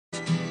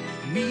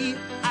Me,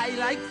 I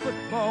like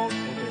football.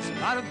 There's a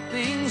lot of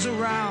things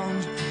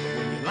around.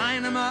 When you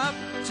line them up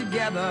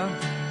together,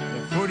 the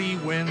footy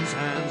wins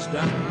hands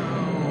down.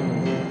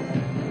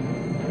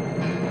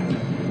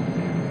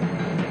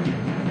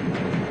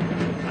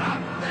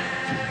 Up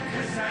there,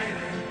 Casale,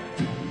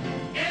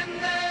 in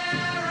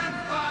there and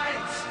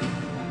fight.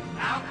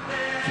 Out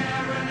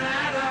there and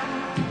Adam,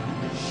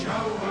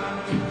 show 'em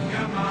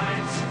your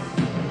might.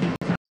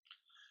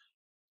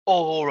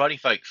 Alrighty,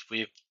 folks,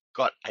 we've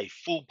got a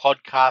full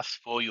podcast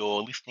for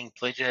your listening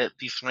pleasure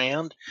this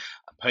round.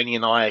 Pony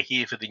and I are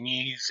here for the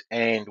news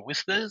and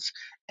whispers,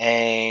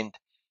 and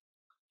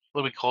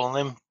what are we calling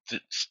them?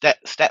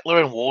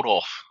 Statler and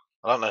Waldorf.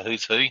 I don't know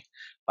who's who,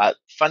 but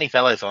funny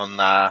fellows on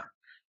the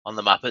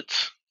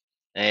Muppets,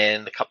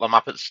 and a couple of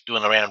Muppets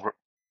doing a round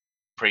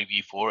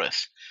preview for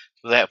us.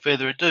 So without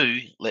further ado,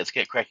 let's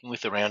get cracking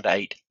with the round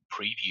 8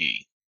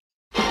 preview.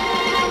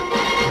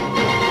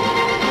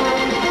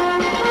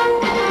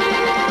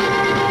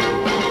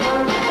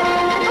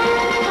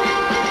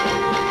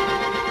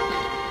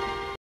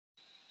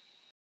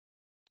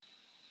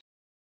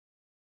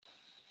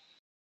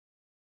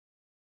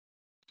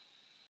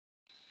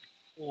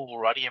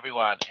 Alrighty,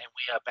 everyone, and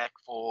we are back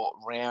for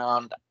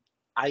round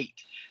 8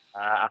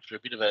 after a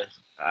bit of a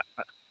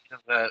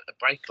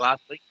break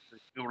last week.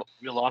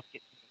 Real life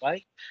getting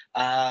away.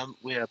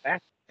 We are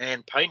back,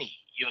 and Pony,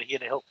 you're here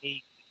to help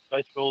me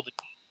go through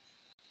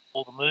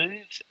all the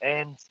moves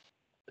and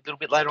a little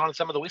bit later on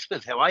some of the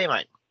whispers. How are you,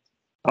 mate?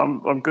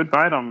 I'm good,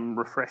 mate. I'm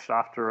refreshed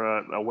after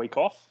a week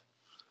off.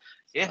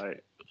 Yeah. So,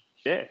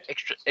 yeah.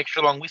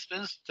 Extra long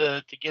whispers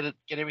to get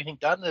everything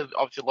done. There's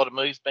obviously a lot of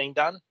moves being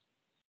done.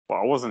 Well,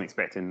 I wasn't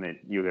expecting that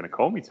you were going to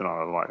call me tonight.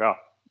 I was like, oh,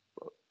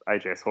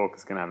 AJS Hawk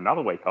is going to have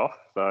another week off,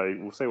 so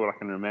we'll see what I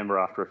can remember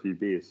after a few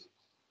beers.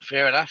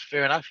 Fair enough.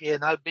 Yeah,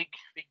 no, big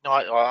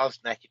night. Oh, I was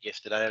knackered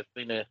yesterday. It's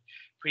been a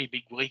pretty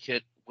big week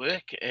at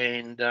work,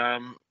 and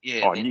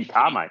yeah. Oh, new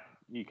car, mate.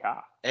 New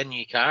car. And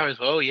new car as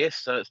well, yes.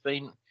 So it's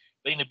been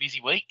a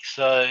busy week.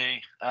 So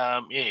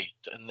yeah,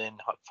 and then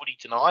footy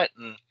tonight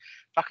and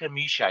fucking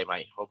Muche,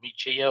 mate, or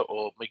Michia,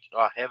 or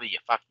however you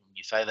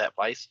say that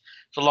place.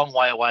 It's a long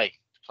way away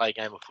to play a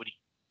game of footy.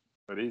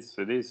 It is.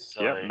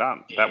 So, yep,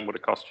 that would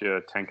have cost you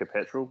a tank of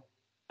petrol.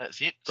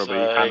 That's it. Probably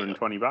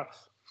 $120.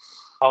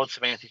 Old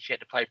Samantha, she had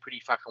to play pretty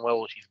fucking well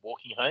while she's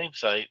walking home.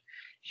 So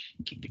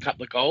she kicked a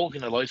couple of goals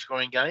in a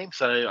low-scoring game.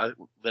 So I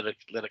let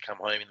her come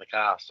home in the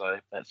car. So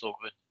that's all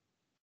good.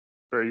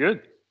 Very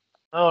good.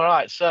 All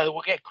right, so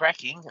we'll get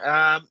cracking.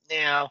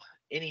 Now,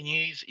 any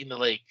news in the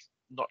league,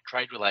 not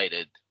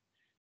trade-related?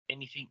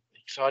 Anything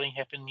exciting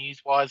happen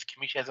news-wise?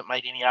 Commish hasn't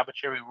made any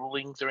arbitrary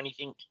rulings or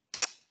anything?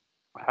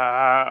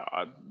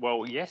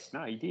 Well, yes,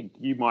 no, he did.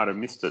 You might have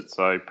missed it.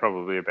 So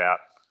probably about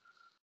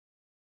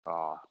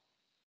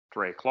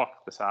 3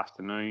 o'clock this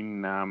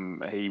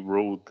afternoon, he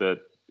ruled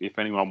that if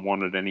anyone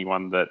wanted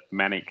anyone that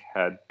Manic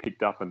had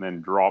picked up and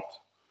then dropped,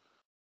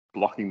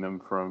 blocking them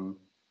from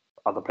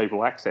other people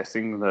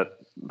accessing, that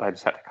they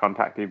just had to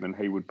contact him and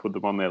he would put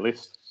them on their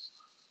list.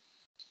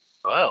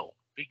 Well,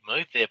 big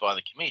move there by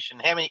the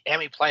commission. How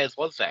many players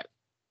was that?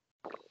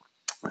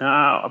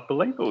 I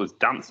believe it was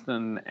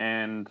Dunstan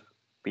and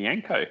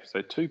Bianco,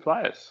 so 2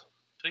 players.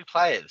 2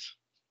 players.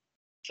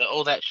 So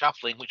all that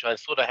shuffling, which I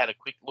sort of had a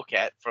quick look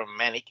at from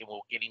Manic, and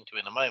we'll get into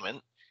in a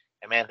moment,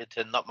 amounted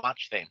to not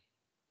much then.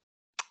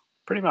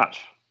 Pretty much.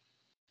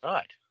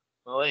 Right.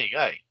 Well, there you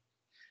go.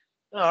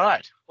 All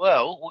right.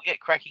 Well, we'll get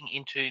cracking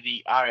into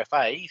the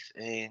RFAs,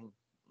 and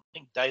I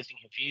think Dazed and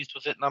Confused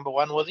was at number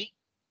 1, was he?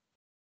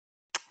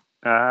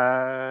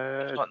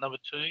 It's not number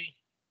 2.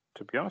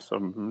 To be honest,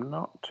 I'm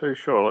not too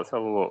sure. Let's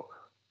have a look.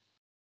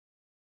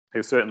 He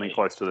was certainly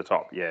close to the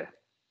top, yeah.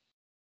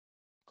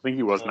 I think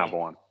he was number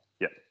 1.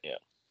 Yep. Yeah.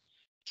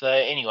 So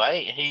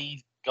anyway,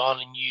 he's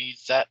gone and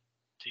used that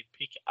to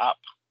pick up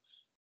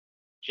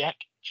Jack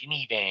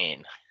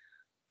Ginnivan.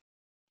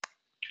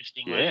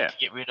 Interesting move to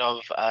get rid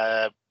of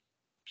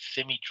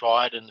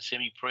semi-tried and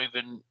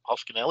semi-proven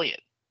Hoskin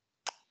Elliott.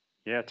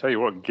 Yeah, I tell you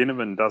what,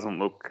 Ginnivan doesn't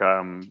look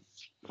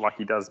like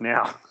he does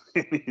now.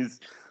 That's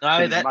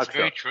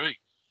very true.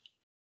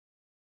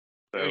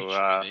 So, very true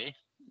there.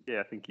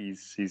 Yeah, I think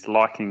he's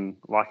liking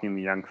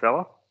the young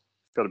fella.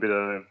 He's got a bit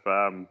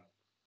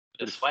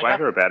of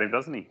swagger about him,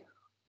 doesn't he?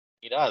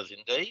 He does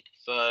indeed.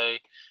 So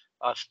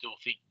I still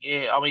think,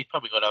 I mean, he's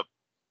probably got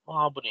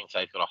I wouldn't even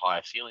say he's got a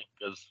higher ceiling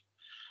because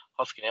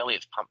Hoskin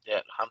Elliott's pumped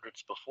out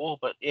hundreds before.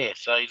 But yeah,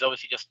 so he's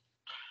obviously just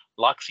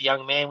likes a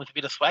young man with a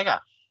bit of swagger.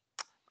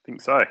 I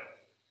think so.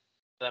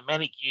 So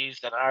Manic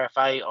used an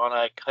RFA on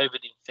a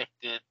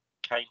COVID-infected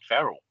Kane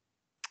Farrell.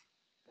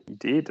 He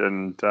did,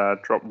 and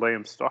dropped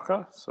Liam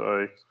Stocker.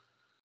 So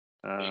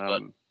he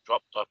got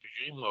dropped, I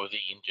presume, or was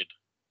he injured?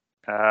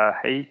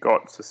 He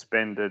got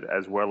suspended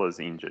as well as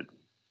injured.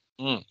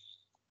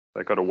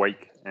 They got a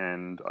week,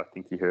 and I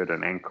think he hurt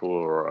an ankle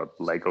or a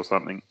leg or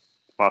something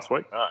last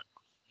week. Right.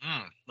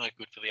 No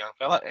good for the young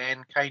fella.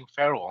 And Kane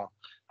Farrell,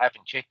 I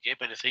haven't checked yet,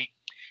 but is he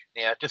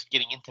now just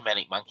getting into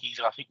Manic Monkeys?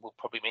 I think we'll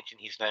probably mention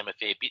his name a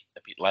fair bit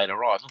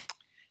later on.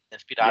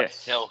 It's a bit hard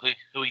to tell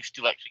who he's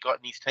still actually got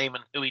in his team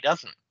and who he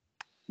doesn't.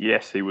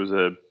 Yes, he was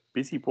a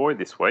busy boy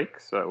this week.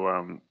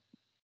 So,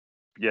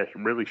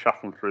 really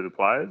shuffling through the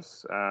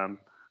players.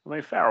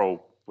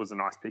 Farrell was a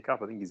nice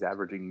pickup. I think he's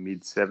averaging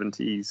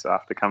mid-70s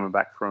after coming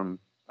back from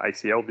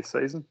ACL this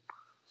season.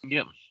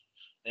 Yep.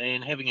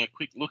 And having a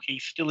quick look,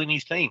 he's still in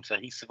his team, so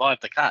he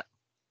survived the cut.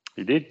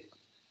 He did.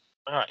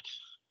 All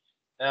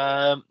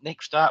right.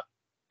 Next up,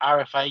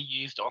 RFA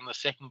used on the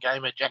second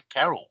game of Jack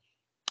Carroll.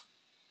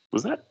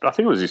 Was that? I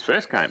think it was his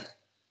first game.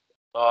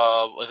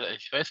 Was it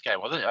his first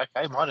game, was it?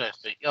 Okay, might have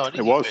been. Oh, it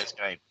is his first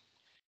game.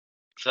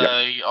 So,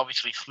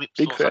 obviously, Slips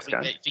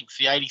thinks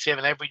the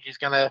 87 average is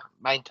going to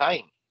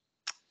maintain.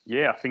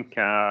 Yeah, I think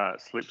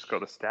Slips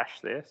got a stash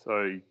there.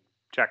 So,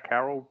 Jack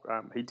Carroll,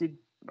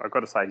 I've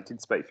got to say, he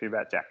did speak to me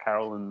about Jack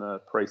Carroll in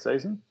the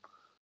pre-season.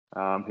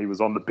 He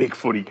was on the big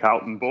footy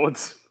Carlton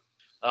boards.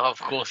 Oh,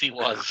 of course he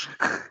was.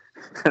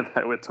 And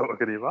they were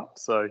talking him up.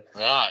 So,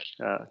 right.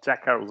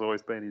 Jack Carroll's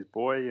always been his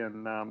boy.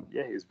 And,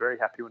 he was very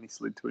happy when he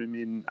slid to him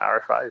in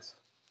RFAs.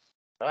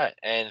 Right,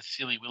 and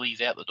Silly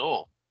Willy's out the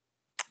door.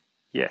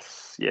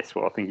 Yes.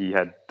 Well, I think he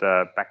had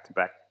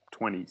back-to-back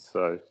 20s,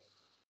 so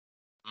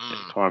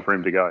time for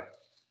him to go.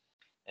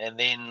 And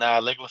then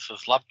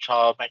Legolas's love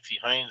child, Maxie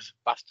Holmes,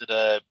 busted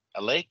a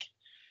leg,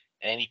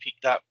 and he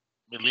picked up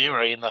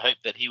Malira in the hope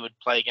that he would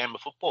play a game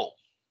of football.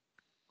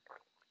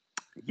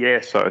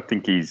 Yeah, so I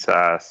think he's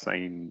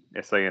seen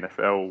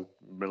SANFL.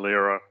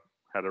 Malira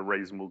had a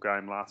reasonable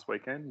game last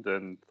weekend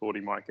and thought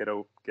he might get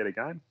a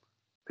game,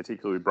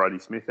 particularly with Brodie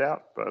Smith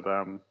out, but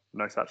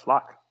no such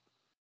luck.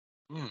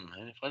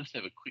 And if I just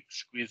have a quick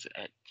squiz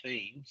at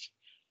teams,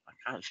 I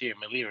can't see a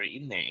Malira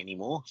in there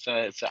anymore. So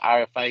it's a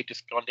RFA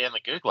just gone down the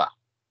Googler.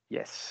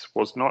 Yes,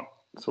 was not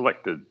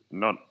selected.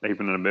 Not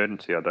even an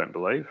emergency, I don't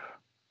believe.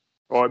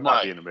 Or it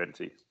might be an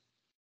emergency.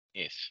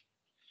 Yes.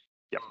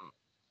 Yep.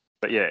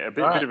 But yeah, a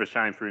bit of a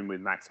shame for him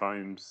with Max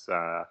Holmes.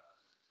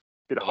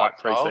 Bit of hype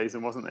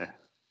pre-season, wasn't there?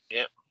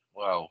 Yep.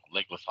 Well,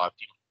 Legless hyped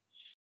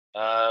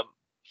him.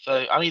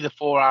 So only the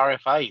 4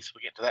 RFAs.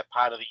 We get to that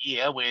part of the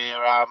year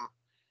where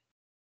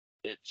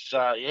it's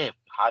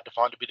hard to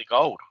find a bit of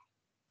gold.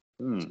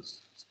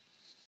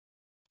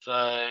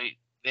 So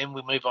then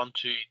we move on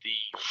to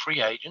the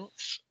free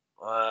agents.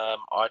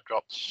 I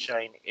dropped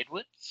Shane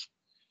Edwards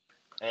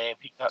and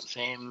picked up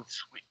Sam,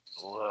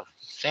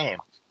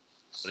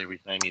 whatever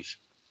his name is.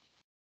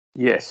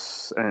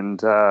 Yes,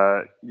 and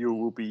you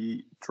will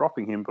be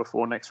dropping him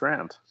before next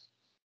round.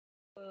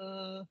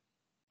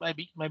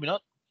 Maybe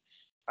not.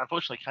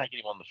 Unfortunately, can't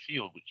get him on the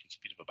field, which is a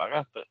bit of a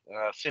bugger. But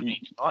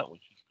 70 tonight,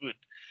 which is good.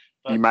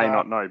 But, you may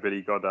not know, but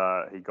he got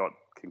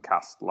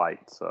concussed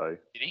late. So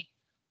did he?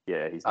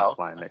 Yeah, he's not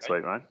playing next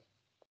week, mate.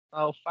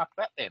 Oh, fuck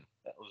that then.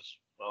 That was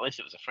at least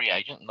it was a free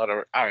agent, not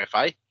a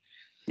RFA.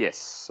 Yes.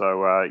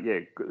 So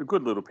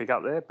good little pick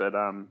up there, but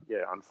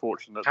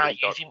unfortunately, can't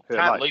use him,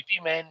 can't loop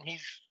him, and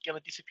he's going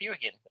to disappear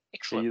again.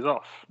 Excellent. He's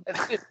off.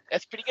 That's good.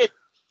 That's pretty good.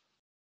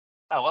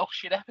 Oh well,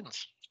 shit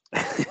happens.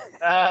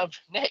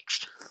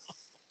 Next,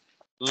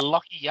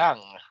 Lockie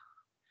Young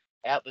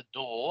out the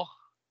door.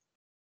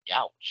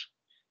 Ouch.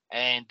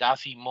 And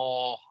Darcy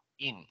Moore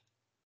in.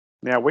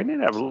 Now, we need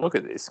to have a look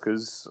at this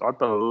because I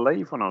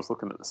believe when I was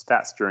looking at the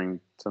stats during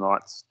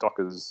tonight's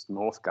Dockers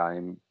North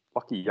game,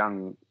 Lockie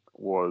Young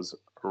was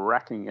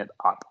racking it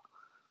up.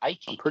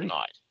 80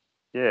 tonight.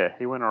 Yeah,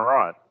 he went all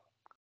right.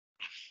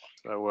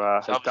 So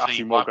has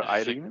Darcy Moore got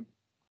 80 in him?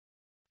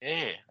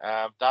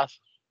 Yeah.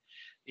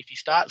 If he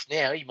starts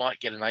now, he might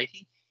get an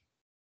 80.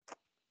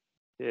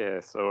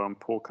 Yeah, so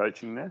poor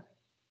coaching there.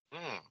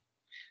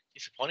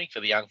 Disappointing for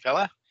the young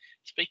fella.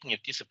 Speaking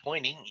of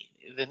disappointing,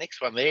 the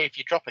next one there, if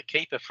you drop a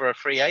keeper for a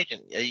free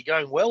agent, are you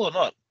going well or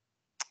not?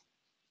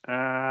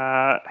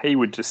 He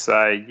would just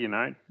say,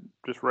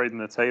 just reading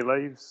the tea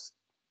leaves.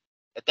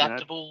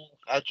 Adaptable,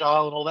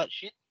 agile and all that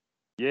shit?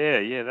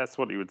 Yeah, that's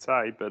what he would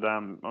say. But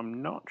I'm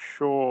not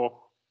sure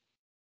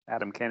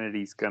Adam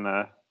Kennedy's going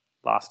to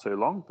last too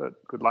long,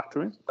 but good luck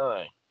to him.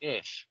 Oh,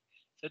 yes.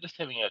 So just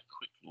having a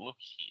quick look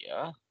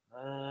here.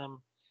 I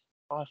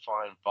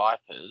find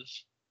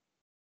Vipers...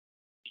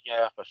 You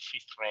go up a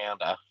 5th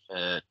rounder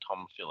for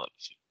Tom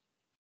Phillips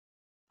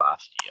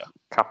last year.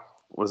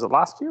 Was it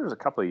last year or was it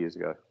a couple of years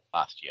ago?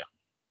 Last year.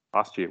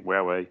 Last year,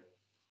 wowee.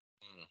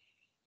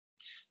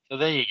 So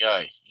there you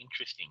go.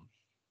 Interesting.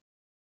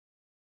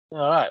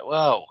 All right,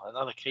 well,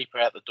 another keeper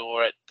out the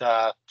door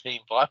at Team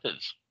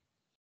Vipers.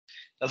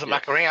 Doesn't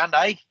muck around,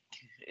 eh?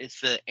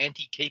 It's the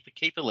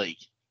anti-keeper league.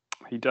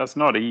 He does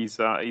not. He's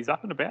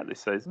up and about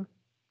this season.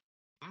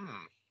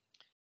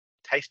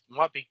 Taste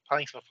might be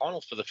playing some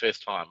finals for the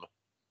first time.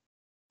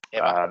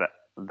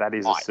 That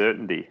is a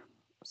certainty.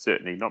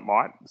 Certainty, not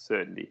might,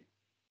 certainty.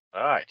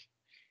 All right.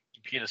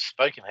 Computer's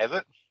spoken, has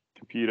it?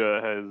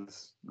 Computer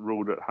has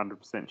ruled it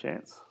 100%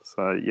 chance.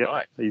 So,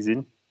 yeah, He's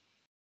in.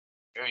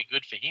 Very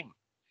good for him.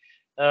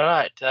 All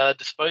right.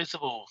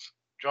 Disposables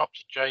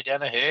dropped Joe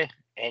Danaher,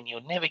 and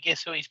you'll never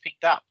guess who he's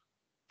picked up.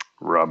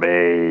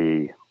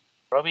 Robbie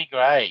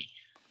Gray.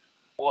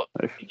 What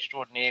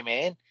extraordinary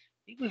man.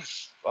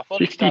 I thought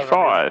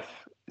 55.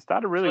 He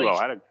started really well.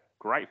 Had a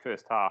great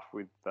first half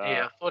with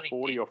I thought he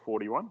 40 did. or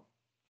 41.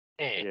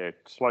 Yeah, Yeah,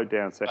 slowed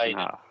down second Faded.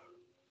 half.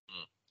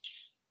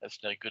 That's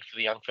no good for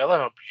the young fella.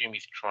 I presume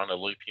he's trying to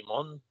loop him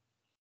on.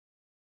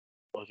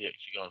 Or is he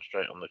actually going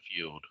straight on the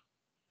field?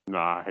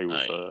 Nah, he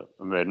was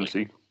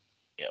emergency.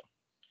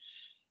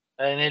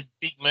 And then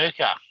Big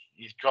Merker,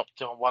 he's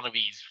dropped on one of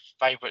his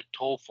favourite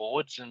tall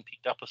forwards and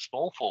picked up a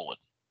small forward.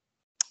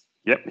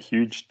 Yep,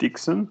 huge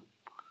Dixon.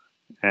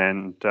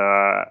 And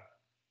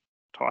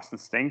Tyson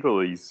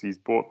Stengel, he's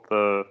bought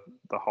the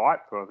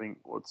hype. I think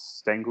what's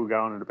Stengel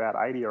going at about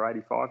 80 or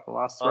 85 the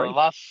last three?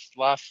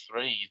 Last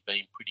three he's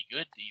been pretty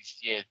good. He's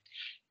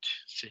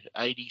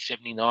 80,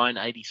 79,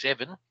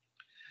 87.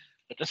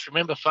 But just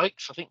remember,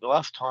 folks, I think the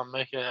last time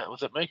Merker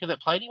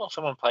that played him, or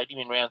someone played him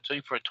in round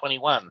 2 for a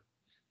 21.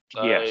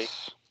 So,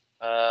 yes.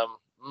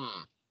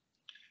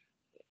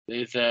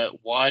 There's a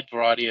wide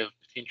variety of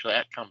potential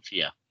outcomes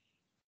here.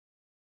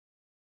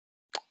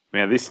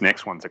 Now, this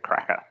next one's a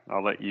cracker.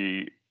 I'll let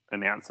you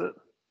announce it.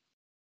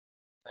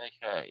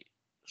 Okay,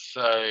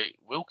 so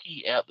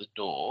Wilkie out the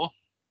door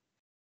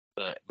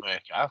for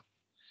Merker,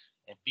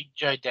 and Big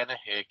Joe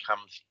Danaher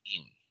comes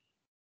in.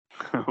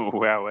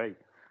 Wowee.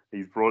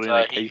 He's brought in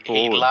a key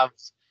forward. He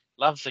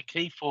loves a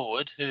key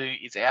forward who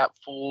is out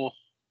for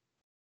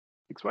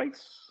 6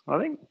 weeks, I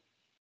think.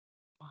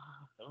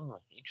 Oh,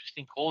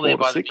 interesting call there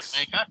by the Big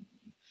Merker.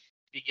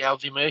 Big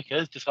Alzy Merker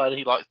has decided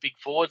he likes big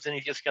forwards and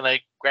he's just going to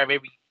grab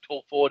every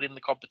tall forward in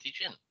the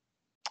competition.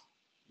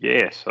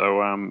 Yeah,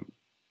 so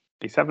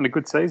he's having a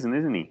good season,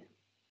 isn't he?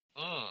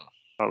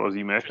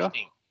 Aussie Merker.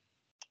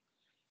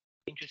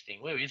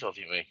 Interesting. Where is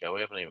Aussie Merker? We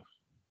haven't even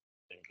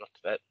got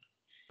to that.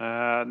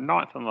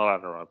 9th on the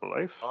ladder, I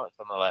believe. 9th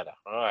on the ladder.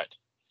 All right.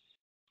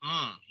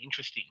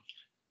 Interesting.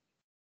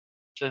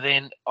 So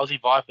then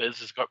Aussie Vipers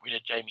has got rid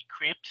of Jamie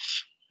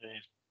Cripps,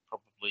 who's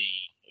probably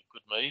a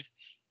good move,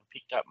 and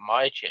picked up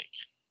Myercheck.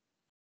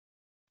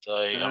 So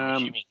I'm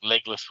assuming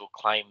Legless will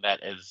claim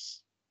that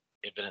as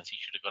evidence he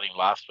should have got him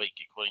last week,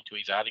 according to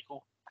his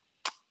article.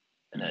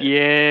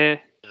 Yeah.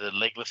 The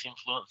Legless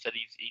influence that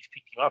he's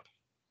picked him up.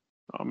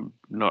 I'm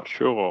not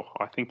sure.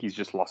 I think he's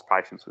just lost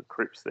patience with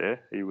Cripps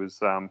there. He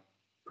was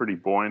pretty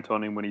buoyant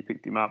on him when he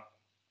picked him up,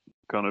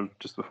 kind of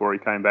just before he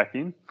came back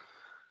in.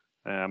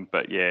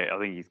 But yeah, I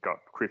think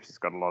Cripps has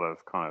got a lot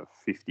of kind of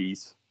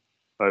 50s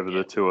over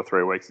the 2 or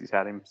 3 weeks he's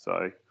had him.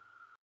 So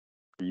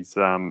he's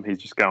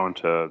just going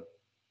to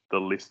the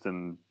list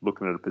and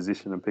looking at a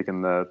position and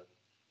picking the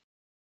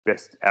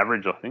best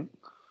average, I think.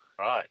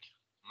 Right.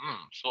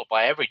 Sort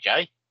by average,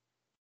 eh?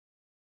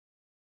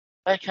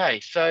 Okay,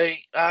 so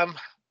now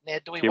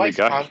do we waste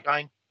time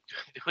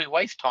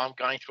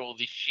going through all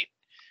this shit?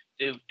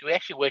 Do we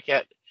actually work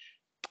out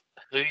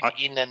who's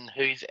in and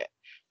who's out?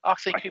 I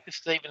see Cooper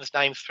Stevens'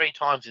 name 3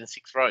 times in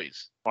 6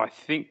 rows. I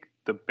think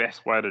the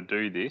best way to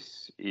do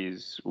this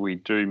is we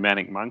do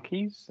Manic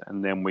Monkeys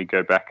and then we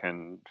go back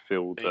and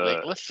fill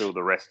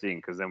the rest in,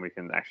 because then we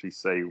can actually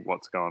see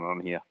what's going on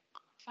here.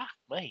 Fuck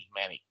me,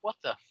 Manic. What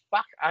the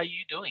fuck are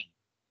you doing?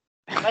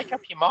 Make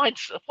up your mind.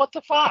 What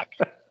the fuck?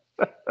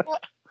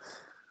 What?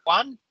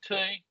 1, 2,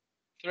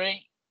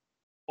 3,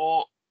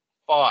 4,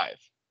 5.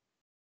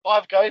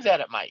 5 goes at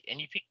it, mate, and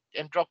you pick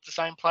and drop the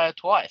same player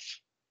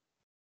twice.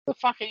 What the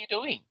fuck are you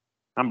doing?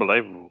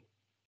 Unbelievable.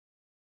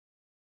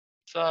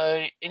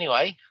 So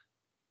anyway,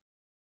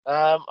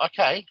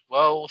 okay.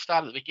 Well, we'll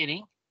start at the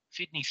beginning.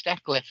 Sydney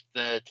Stack left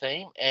the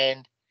team,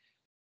 and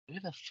who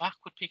the fuck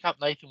would pick up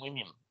Nathan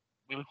Wilson?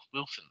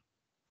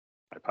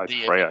 He plays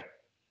for Freo.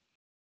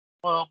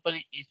 Well, but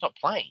he's not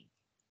playing.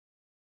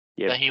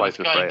 Yeah, so he was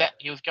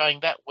going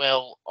that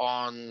well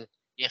on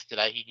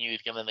yesterday. He knew he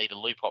was going to need a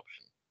loop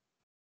option.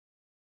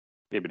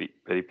 Yeah, but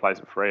he plays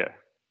for Freo.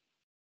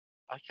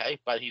 Okay,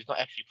 but he's not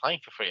actually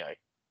playing for Freo.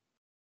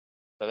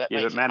 So that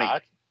makes it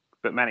hard.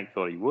 But Manic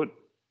thought he would.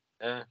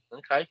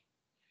 Okay.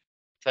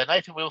 So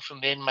Nathan Wilson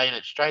then made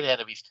it straight out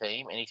of his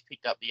team, and he's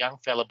picked up the young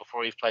fella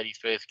before he's played his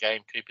first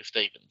game, Cooper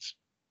Stevens.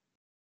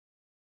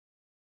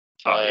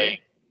 So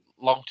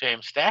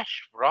long-term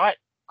stash, right?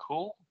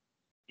 Cool.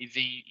 He's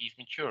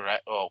mature,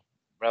 right? Well,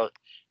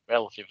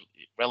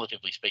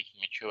 relatively speaking,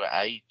 mature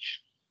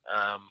age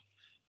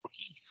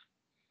rookie.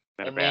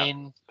 And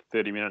then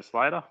 30 minutes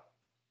later,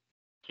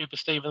 Cooper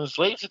Stevens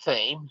leaves the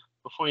team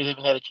before he's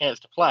even had a chance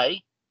to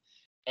play,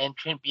 and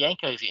Trent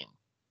Bianco's in.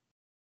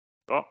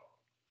 Oh,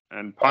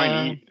 and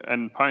Pony,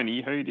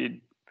 who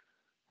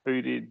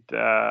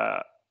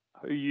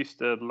used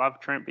to love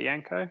Trent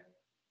Bianco?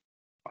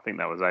 I think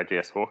that was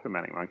AGS Hawker,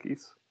 Manic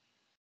Monkeys.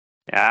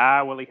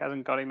 Yeah, well, he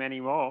hasn't got him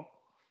anymore.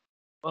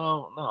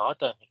 Oh no, I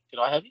don't think. Did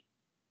I have him?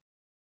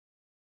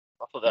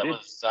 I thought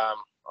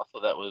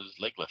that was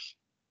Legless.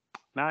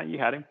 No, you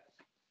had him.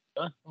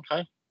 Oh,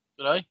 okay,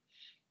 good.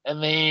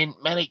 And then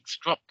Manic's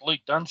dropped Luke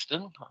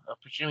Dunstan. I'm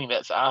presuming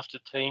that's after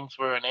teams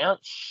were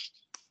announced.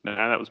 No,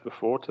 that was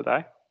before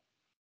today.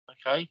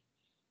 Okay.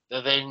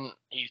 So then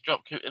he's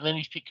dropped, and then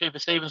he's picked Cooper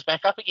Stevens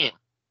back up again.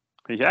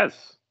 He has.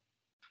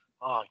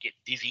 Oh, getting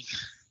dizzy.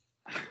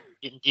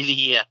 Getting dizzy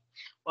here.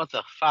 What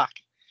the fuck?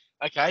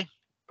 Okay.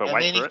 But and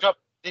wait then for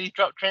he's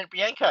dropped Trent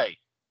Bianco.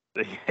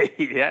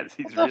 He has.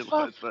 What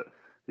the fuck?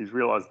 He's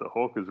realised that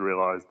Hawker's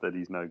realised that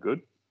he's no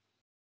good.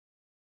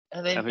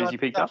 And then And who's he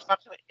picked up?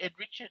 fucking Ed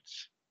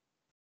Richards,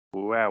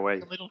 Wow,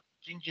 the little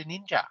ginger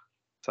ninja.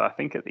 So I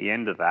think at the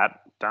end of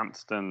that,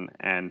 Dunstan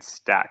and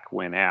Stack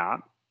went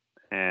out,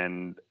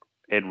 and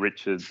Ed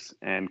Richards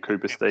and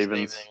Cooper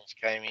Stevens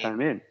came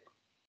in.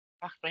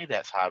 Fuck me,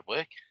 that's hard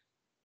work.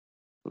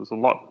 There was a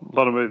lot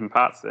of moving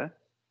parts there.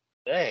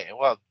 Yeah,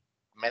 well,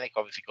 Manic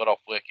obviously got off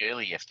work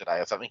early yesterday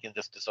or something and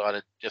just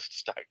decided just to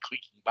start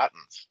clicking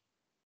buttons.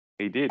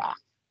 He did.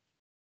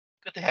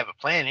 Good to have a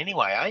plan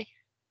anyway, eh?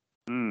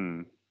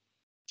 Hmm.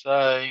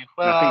 So,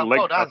 well,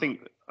 well done.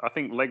 I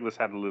think Legless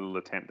had a little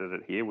attempt at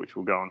it here, which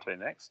we'll go on to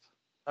next.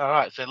 All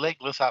right, so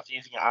Legless, after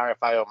using an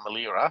RFA on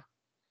Malira,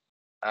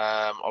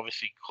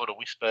 obviously caught a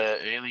whisper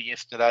early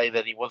yesterday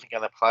that he wasn't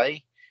going to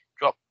play,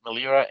 dropped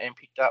Malira and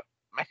picked up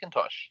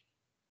McIntosh.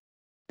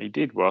 He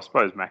did. Well, I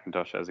suppose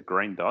McIntosh has a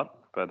green dot,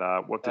 but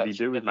what did he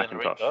do with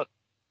McIntosh?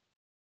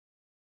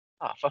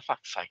 Oh, for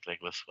fuck's sake,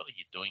 Legless, what are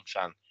you doing,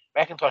 son?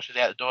 McIntosh is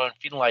out the door and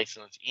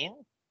Finlayson's in.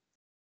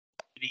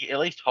 Did he at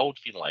least hold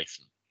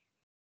Finlayson?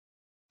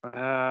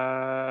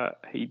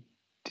 He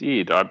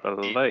did, I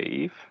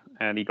believe,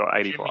 and he got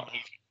 85.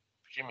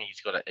 Presuming he's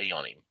got an E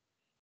on him.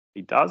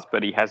 He does,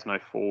 but he has no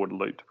forward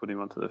loop to put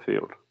him onto the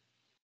field.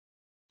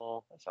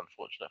 Well, that's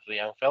unfortunate for the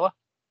young fella.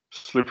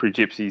 Slippery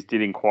Gypsies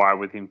did inquire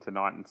with him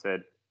tonight and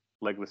said,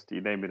 Legless, do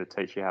you need me to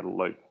teach you how to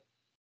loop?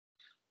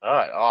 All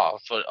right. Oh, I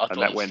thought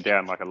that went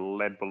down like a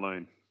lead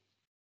balloon.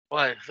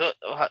 Well,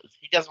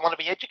 he doesn't want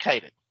to be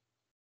educated.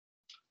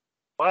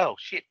 Well,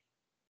 shit.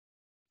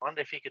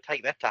 Wonder if he could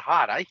take that to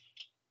heart, eh?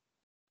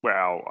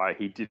 Well,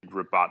 he did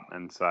rebut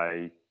and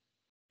say,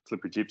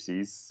 Slippery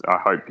Gypsies, I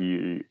hope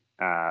you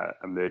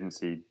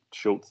emergency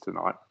Schultz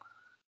tonight.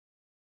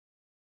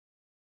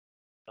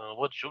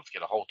 What did Schultz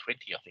get? A whole 20,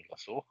 I think I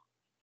saw.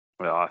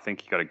 Well, I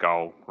think he got a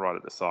goal right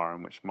at the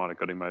siren, which might have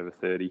got him over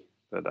 30.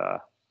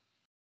 But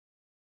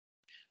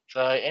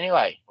So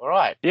anyway, all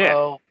right. Yeah.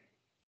 Well,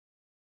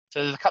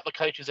 so there's a couple of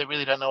coaches that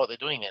really don't know what they're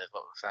doing then, is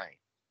what we're saying.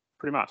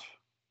 Pretty much.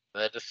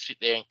 They just sit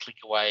there and click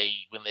away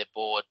when they're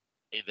bored,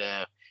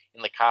 either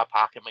in the car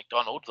park at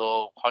McDonald's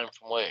or home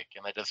from work,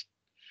 and they just,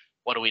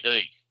 what do?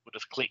 We'll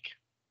just click.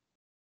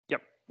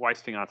 Yep,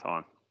 wasting our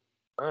time.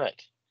 All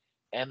right.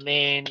 And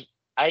then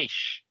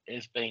Aish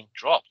is being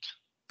dropped.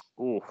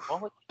 Oof.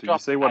 Did you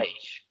see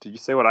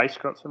what Aish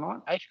got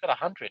tonight? Aish got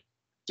 100.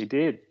 He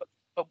did.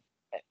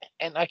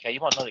 And okay, you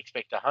might not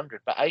expect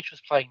 100, but Aish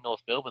was playing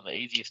North Melbourne, the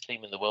easiest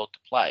team in the world to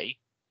play,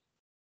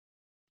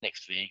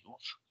 next to the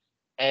Eagles,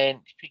 and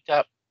he picked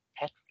up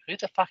who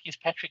the fuck is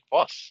Patrick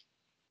Voss?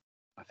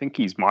 I think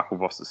he's Michael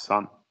Voss's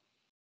son.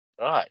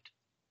 Right.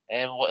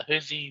 And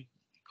who's he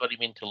got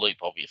him into loop,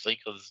 obviously,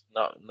 because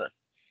no,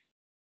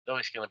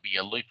 always going to be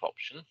a loop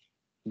option.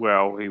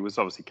 Well, he was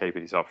obviously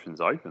keeping his options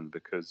open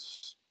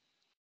because,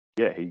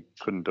 he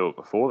couldn't do it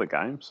before the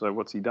game. So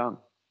what's he done?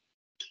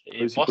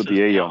 Who's he put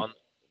the E on?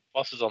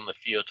 Voss is on the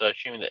field, so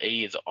assuming the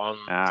E is on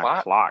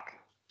Clark.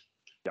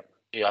 Yep.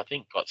 Yeah, I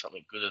think got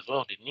something good as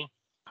well, didn't he?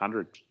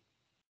 100.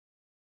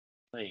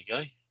 There you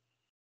go.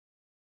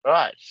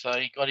 Right, so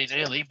he got in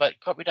early, but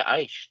got rid of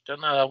Aish.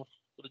 Don't know, I would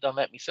have done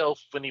that myself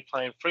when he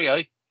playing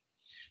Freo.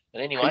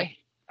 But anyway,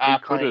 he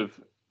could have,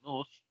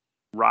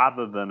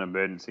 rather than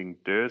emergencing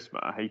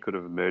Dersma, he could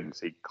have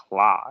emergenced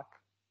Clark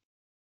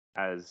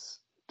as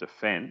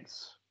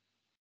defence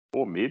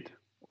or mid,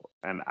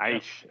 and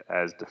Aish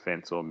as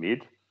defence or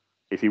mid.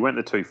 If he went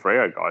the two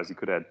Freo guys, he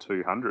could have had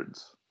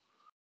 200s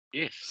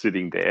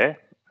sitting there.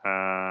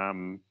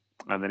 And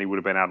then he would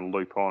have been able to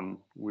loop on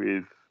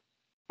with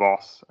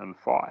Voss and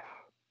Fife.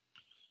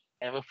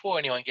 And before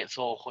anyone gets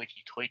all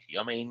hoity-toity,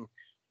 I mean,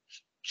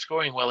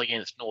 scoring well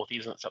against North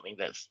isn't something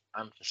that's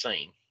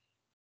unforeseen.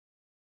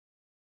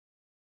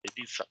 It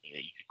is something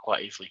that you could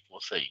quite easily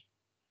foresee.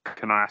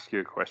 Can I ask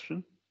you a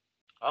question?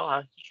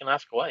 Oh, you can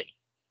ask away.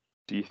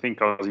 Do you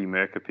think Aussie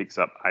Merker picks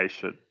up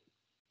Aish at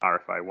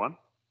RFA 1?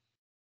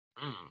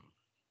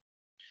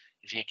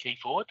 Is he a key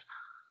forward?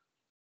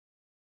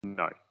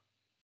 No.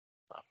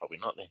 Probably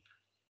not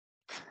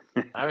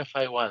then.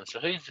 RFA 1. So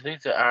who's the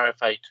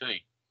RFA 2?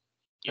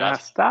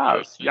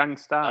 Stars. Young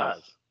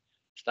Stars.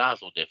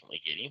 Stars will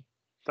definitely get him.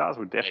 Stars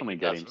will definitely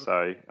get him.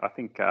 So I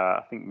think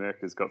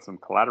Merker's got some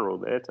collateral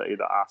there to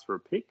either ask for a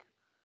pick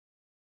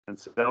and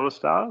sell to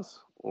Stars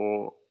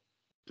or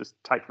just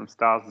take from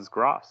Stars'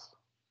 grass.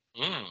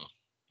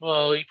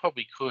 Well, he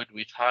probably could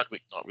with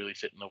Hardwick not really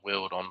setting the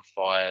world on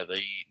fire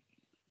this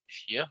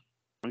year.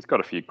 He's got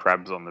a few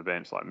crabs on the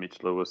bench, like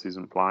Mitch Lewis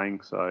isn't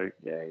playing, so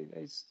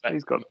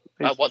he's got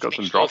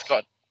some drops.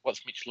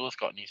 What's Mitch Lewis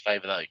got in his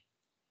favour though?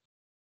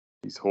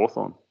 He's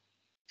Hawthorn.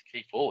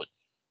 Key forward.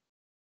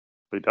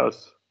 He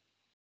does.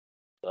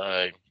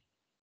 So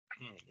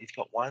he's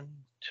got 1,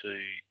 2,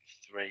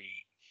 3,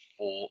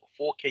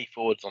 4 key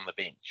forwards on the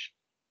bench.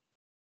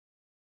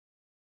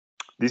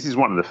 This is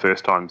one of the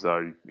first times,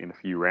 though, in a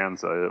few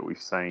rounds, though, that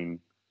we've seen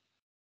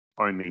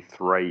only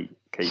 3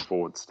 key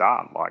forwards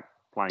start, like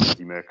playing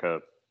Aussie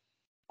Merker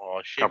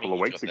a couple of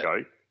weeks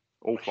ago.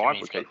 All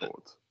 5 were key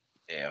forwards.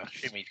 Yeah, I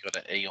assume he's got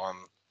an E on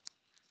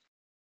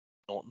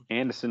Norton.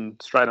 Anderson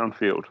straight on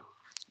field.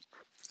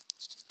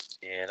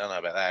 Yeah, I don't know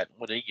about that.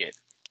 What did he get?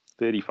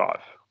 35.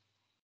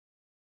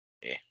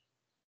 Yeah.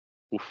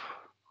 Oof.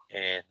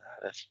 Yeah,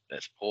 no,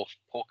 that's poor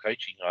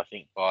coaching, I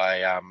think,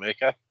 by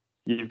Merker.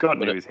 You've got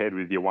But into his head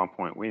with your 1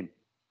 point win.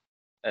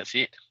 That's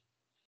it.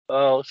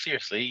 Well,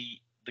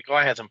 seriously, the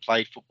guy hasn't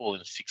played football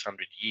in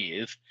 600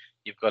 years.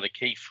 You've got a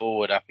key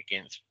forward up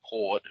against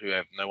Port, who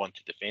have no one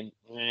to defend.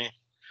 I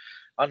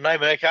don't know,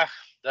 Merker.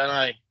 Don't know.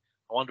 I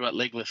wonder what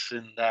Legless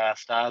and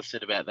Stars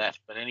said about that.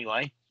 But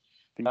anyway,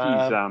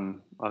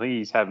 I think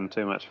he's having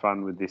too much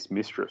fun with this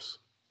mistress.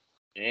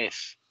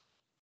 yes.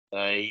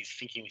 He's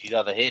thinking with his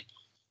other head.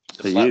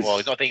 He blood, is. well,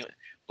 he's not thinking.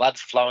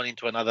 Blood's flowing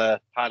into another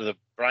part of the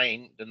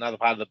brain, another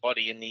part of the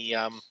body, and the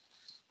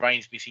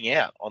brain's missing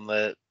out on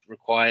the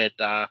required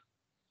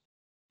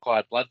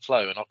blood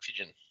flow and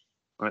oxygen.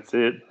 That's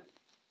it.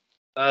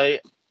 So,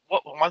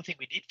 one thing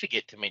we did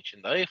forget to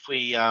mention, though, if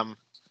we have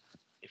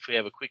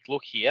a quick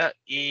look here,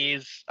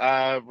 is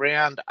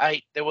round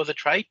 8 there was a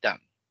trade done.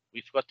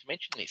 We forgot to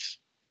mention this.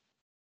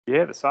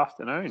 Yeah, this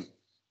afternoon.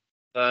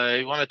 So,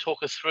 you want to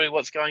talk us through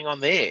what's going on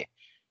there?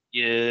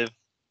 You've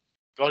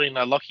got in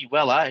a Lockie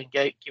Weller and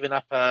given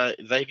up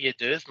Xavier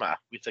Dersma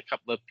with a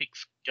couple of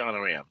picks going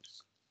around.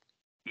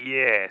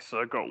 Yeah, so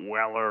I got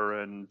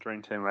Weller and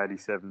Dream Team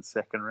 87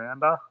 second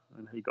rounder,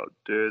 and he got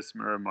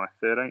Dersma in my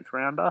 13th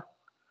rounder.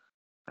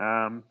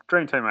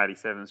 Dream Team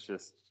 87's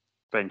just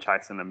been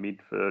chasing a mid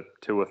for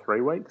 2 or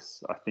 3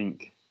 weeks. I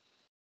think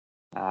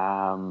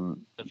Does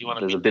he want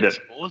to there's a mid bit of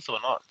scores or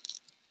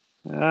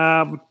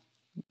not?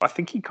 I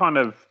think he kind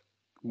of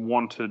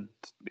wanted,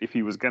 if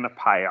he was going to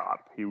pay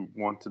up, he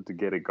wanted to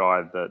get a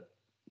guy that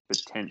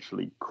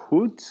potentially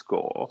could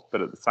score,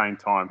 but at the same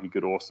time he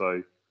could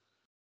also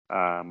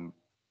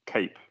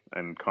keep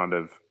and kind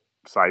of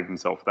save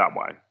himself that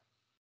way.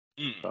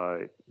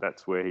 So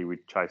that's where he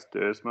would chase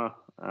Dersma.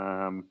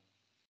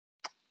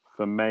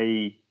 For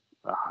me,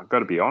 I've got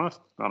to be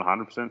honest, not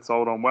 100%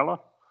 sold on Weller,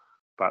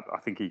 but I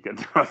think he can.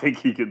 I think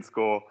he can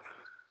score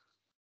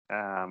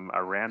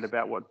around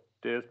about what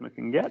Dersma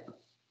can get.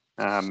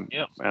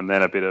 Yep. And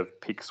then a bit of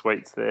pick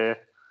sweets there.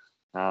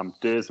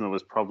 Dersma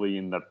was probably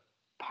in the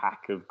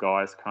pack of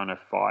guys kind of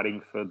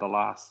fighting for the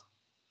last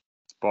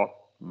spot,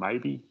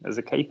 maybe as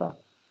a keeper.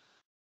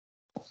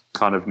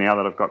 Kind of now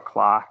that I've got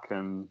Clark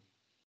and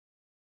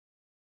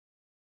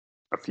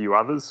a few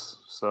others,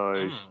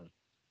 so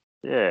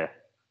yeah,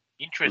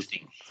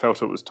 Interesting.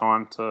 Felt it was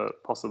time to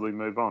possibly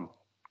move on.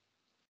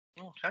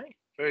 Okay,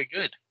 very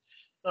good.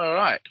 All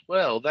right.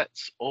 Well,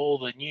 that's all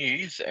the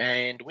news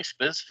and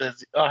whispers for.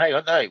 Oh, hang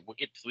on, no, we'll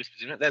get to the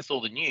whispers in a minute. That's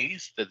all the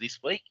news for this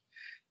week.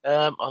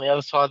 On the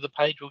other side of the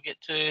page, we'll get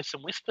to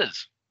some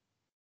whispers.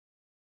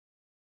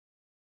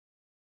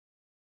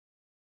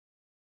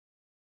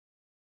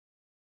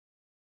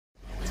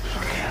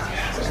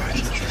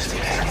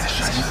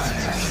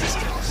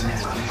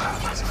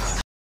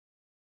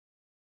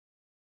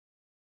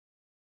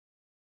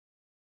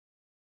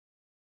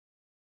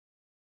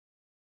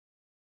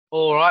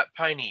 All right,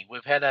 Pony,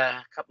 we've had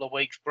a couple of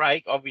weeks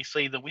break.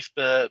 Obviously, the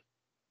whisper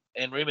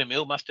and rumour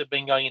mill must have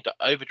been going into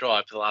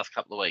overdrive for the last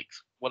couple of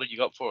weeks. What have you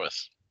got for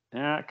us?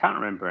 I can't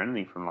remember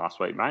anything from last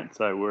week, mate.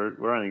 So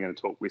we're only going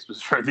to talk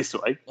whispers through this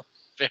week.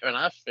 Fair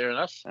enough.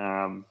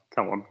 Come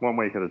on, 1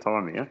 week at a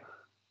time here.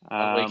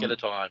 1 week at a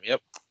time, yep.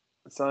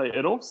 So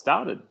it all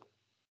started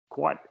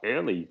quite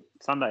early,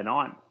 Sunday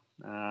night.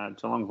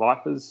 Geelong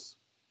Vipers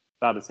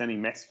started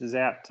sending messages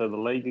out to the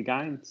league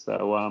again.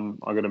 So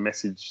I got a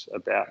message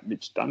about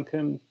Mitch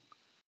Duncan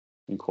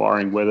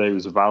inquiring whether he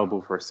was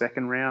available for a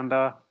second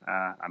rounder.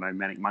 I know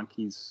Manic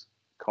Monkeys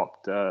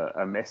copped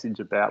a message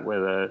about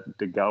whether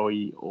De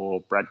Goey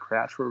or Brad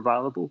Crouch were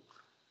available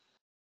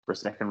for a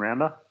second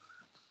rounder.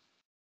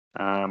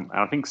 And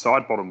I think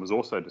side bottom was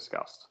also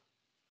discussed.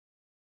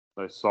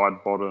 So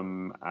side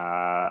bottom,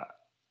 I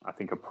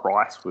think a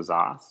price was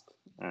asked,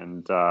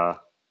 and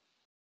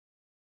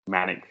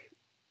Manic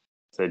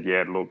said,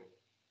 yeah, look,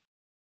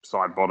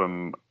 side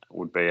bottom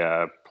would be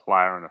a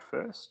player and a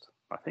first,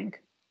 I think.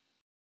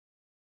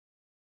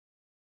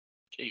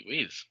 Gee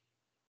whiz.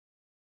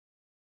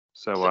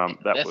 So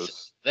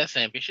that's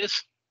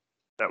ambitious.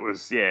 That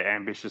was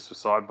ambitious for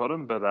side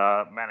bottom, but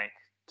Manic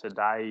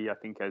today, I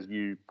think, as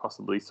you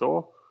possibly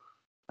saw,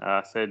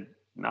 said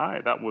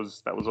no, that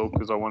was all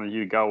because I wanted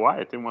you to go away.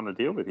 I didn't want to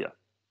deal with you,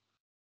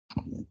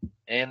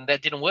 and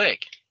that didn't work.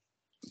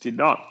 It did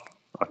not.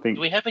 I think.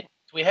 Do we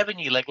have a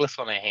new Legless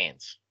on our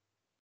hands?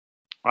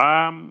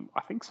 I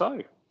think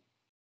so.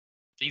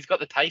 He's got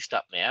the taste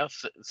up now.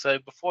 So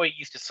before he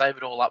used to save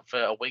it all up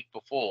for a week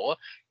before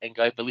and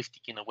go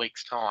ballistic in a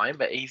week's time,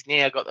 but he's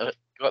now got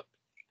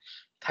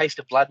taste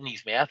of blood in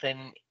his mouth,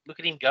 and look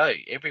at him go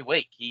every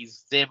week.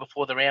 He's there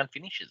before the round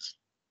finishes.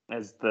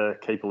 As the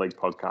Keeper League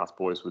podcast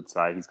boys would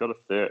say, he's got a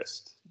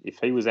thirst. If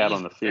he was out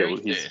on the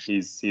field,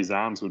 his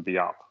arms would be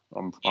up.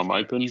 I'm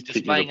open. He's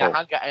displaying a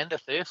hunger and a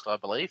thirst, I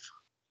believe.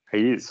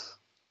 He is.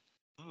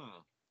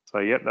 So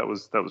that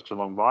was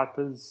Geelong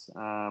Vipers.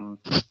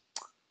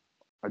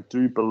 I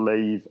do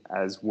believe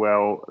as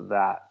well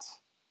that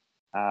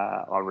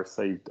I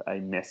received a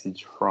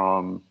message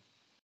from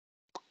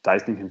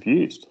Dazed and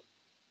Confused.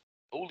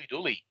 Ooly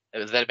dooly.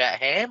 Was that about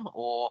Ham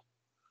or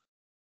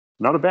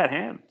Not about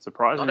Ham, not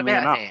surprisingly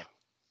about enough. Ham?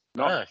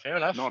 Not, Fair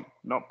enough.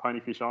 not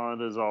Ponyfish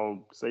Islanders.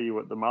 I'll see you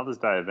at the Mother's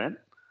Day event.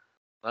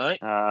 No.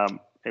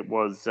 It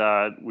was,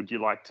 would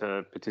you like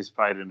to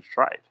participate in a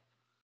trade?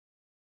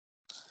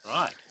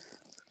 Right.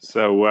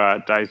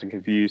 So Dazed and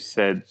Confused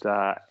said,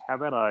 how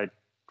about I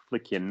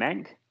flick your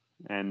Nank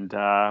and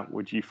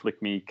would you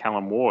flick me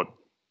Callum Ward?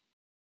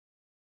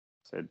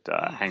 Said,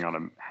 hang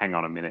on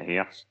a minute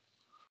here.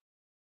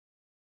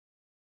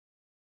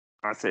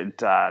 I said,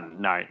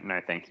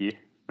 no, thank you.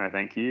 No,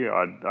 thank you.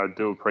 I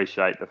do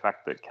appreciate the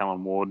fact that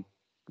Callum Ward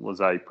was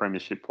a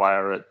premiership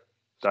player at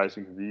Dazed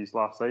and Confused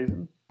last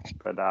season,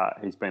 but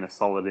he's been a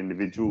solid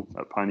individual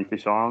at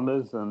Ponyfish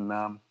Islanders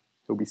and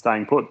he'll be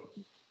staying put.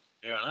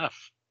 Fair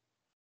enough.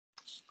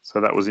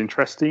 So that was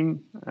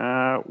interesting.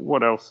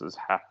 What else has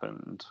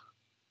happened?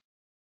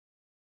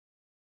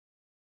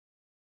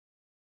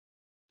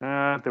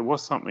 There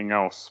was something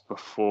else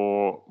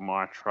before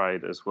my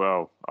trade as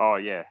well. Oh,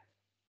 yeah.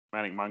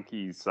 Manic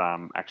Monkeys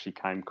actually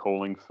came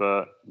calling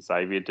for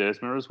Xavier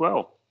Dersma as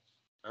well.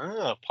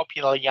 Oh,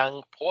 popular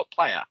young Port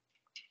player.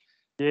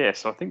 Yeah,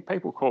 so I think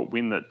people caught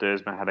wind that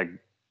Dersma had a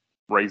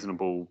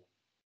reasonable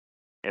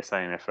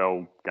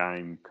SANFL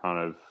game kind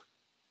of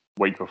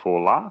week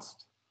before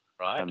last.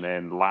 Right. And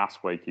then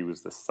last week he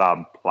was the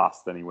sub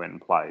plus, then he went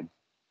and played,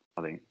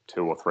 I think,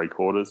 2 or 3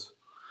 quarters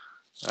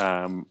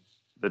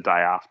the day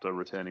after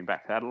returning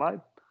back to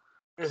Adelaide.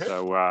 Mm-hmm.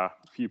 So a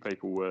few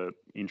people were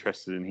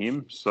interested in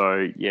him.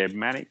 So, yeah,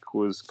 Manic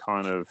was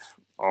kind of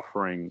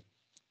offering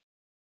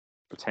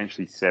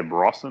potentially Seb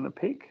Rossen a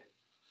pick.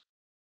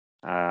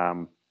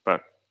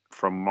 But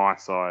from my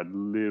side, a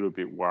little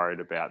bit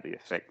worried about the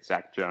effect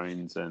Zach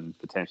Jones and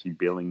potentially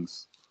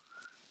Billings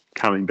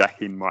coming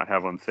back in might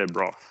have on Seb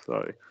Ross.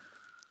 So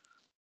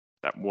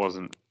that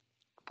wasn't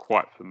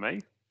quite for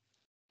me.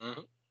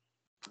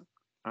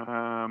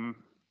 Mm-hmm.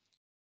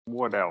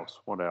 What else?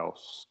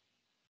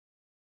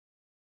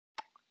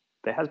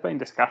 There has been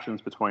discussions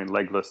between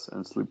Legless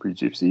and Slippery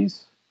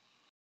Gypsies.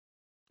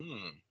 Is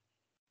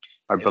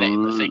that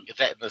in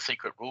the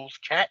secret rules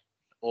chat,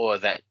 or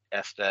is that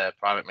just a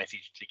private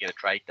message to get a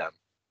trade done?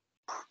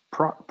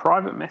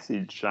 Private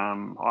message.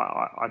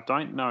 I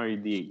don't know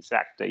the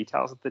exact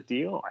details of the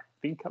deal. I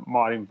think it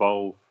might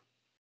involve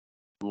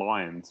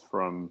Lions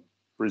from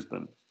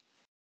Brisbane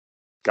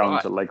going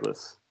to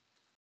Legless.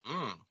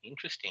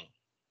 Interesting.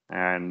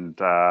 And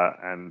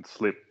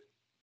Slip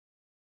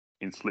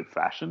in Slip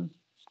fashion.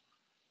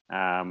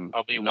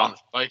 I'll be one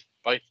both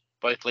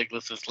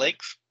Legless's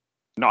legs.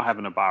 Not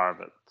having a bar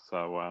of it.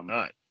 So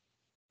right.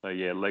 So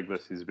yeah,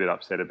 Legless is a bit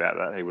upset about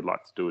that. He would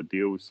like to do a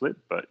deal with Slip,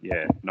 but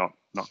yeah, not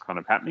kind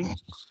of happening.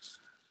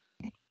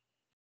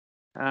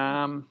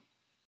 That's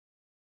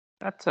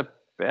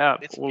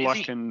about all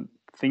I can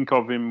think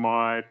of in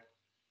my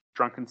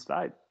drunken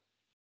state.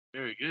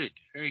 Very good,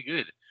 very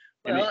good.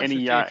 Well,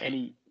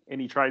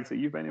 any trades that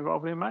you've been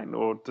involved in, mate,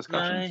 or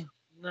discussions?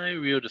 No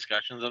real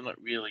discussions. I'm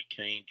not really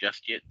keen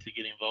just yet to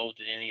get involved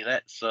in any of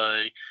that.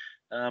 So,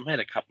 had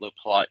a couple of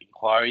polite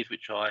inquiries,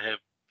 which I have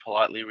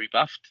politely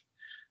rebuffed.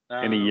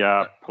 Any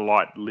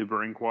polite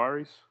Libba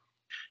inquiries?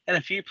 And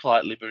a few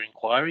polite Libba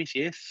inquiries,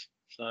 yes.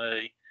 So,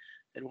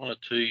 had 1 or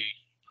 2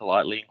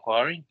 politely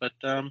inquiring, but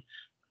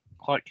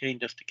quite keen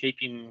just to keep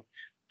him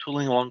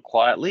tooling along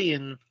quietly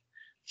and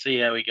see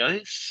how he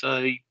goes.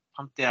 So,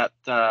 pumped out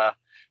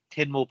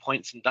 10 more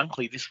points in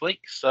Dunkley this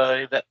week.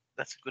 So,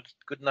 that's a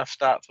good enough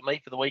start for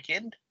me for the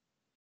weekend.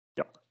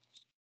 Yep.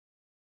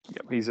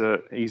 He's a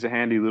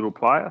handy little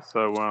player.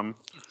 So,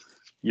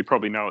 you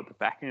probably know at the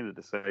back end of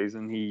the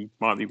season he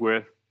might be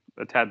worth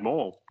a tad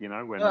more,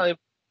 when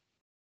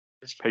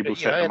people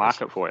set the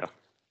market for you.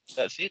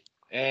 That's it.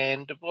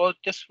 And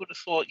just would have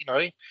thought,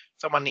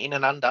 someone in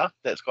and under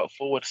that's got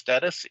forward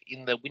status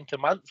in the winter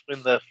months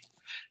when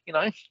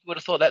would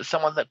have thought that's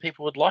someone that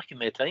people would like in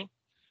their team.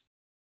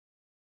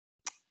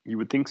 You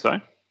would think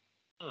so.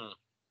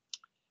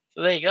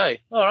 So there you go.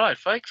 All right,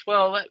 folks.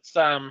 Well, that's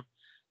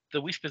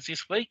the Whispers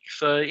this week.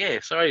 So yeah,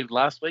 sorry,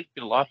 last week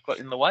bit of life got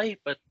in the way,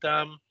 but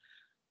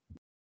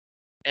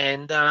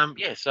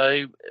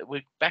so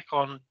we're back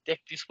on deck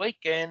this week,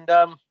 and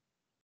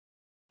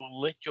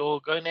we'll let you all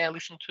go now.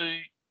 Listen to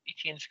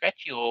Itchy and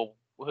Scratchy, or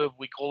whatever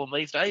we call them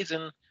these days,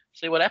 and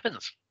see what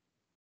happens.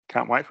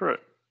 Can't wait for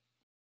it.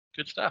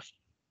 Good stuff.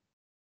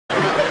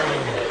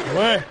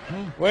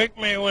 Wake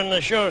me when the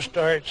show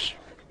starts.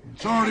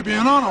 It's already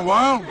been on a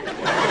while.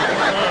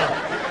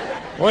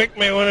 Wake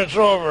me when it's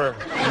over.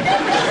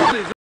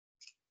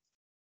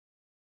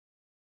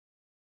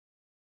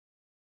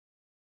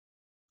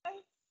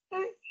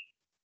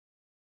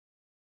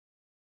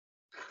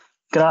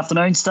 Good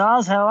afternoon,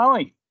 Stars. How are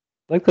we?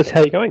 Lucas,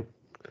 how are you going?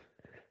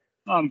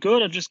 I'm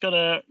good. I've just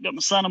got my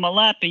son on my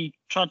lap. He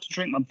tried to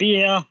drink my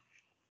beer.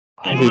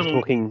 He's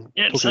talking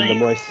the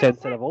most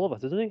sense out of all of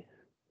us, isn't he?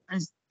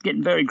 He's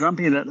getting very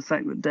grumpy about the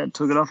fact that Dad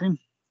took it off him.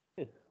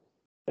 Yeah.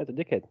 That's a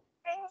dickhead.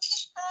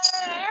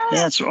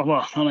 Yeah, that's right.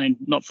 Well, I mean,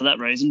 not for that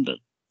reason, but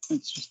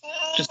it's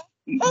just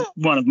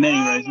one of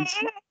many reasons.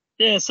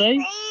 Yeah,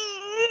 see?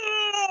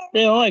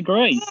 Yeah, I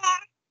agree.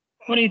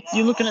 What are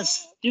you looking at?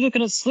 You're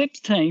looking at Slip's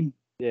team.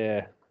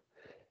 Yeah.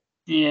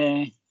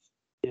 Yeah.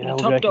 Yeah.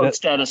 Top dog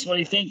status. What do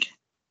you think?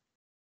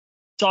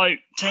 So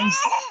teams.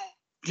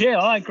 Yeah,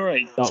 I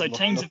agree. So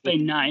teams have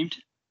been named.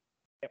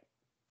 Yep.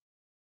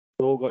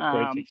 We all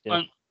got 26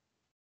 now.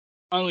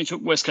 Only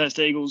took West Coast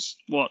Eagles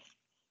what?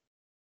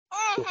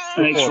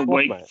 An extra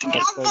week. Mate.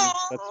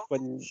 That's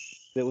when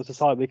there was a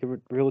time we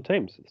could reveal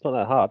teams. It's not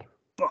that hard.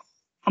 Well,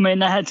 I mean,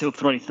 they had till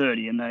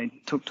 3:30 and they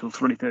took till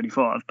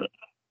 3:35, but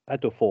I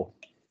had till 4.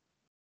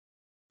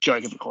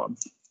 Joke of the club.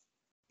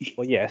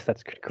 Well, yes,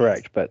 that's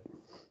correct, but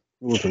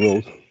rules are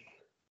rules.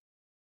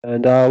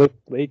 And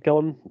we go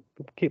on,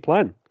 keep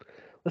playing.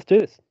 Let's do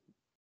this.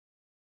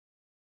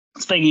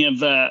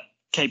 Speaking of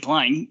keep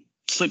playing,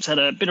 Slip's had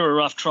a bit of a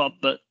rough trot,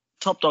 but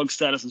top dog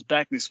status is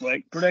back this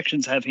week.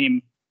 Predictions have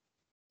him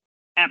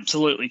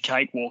absolutely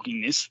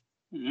cakewalking this.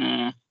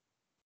 Can't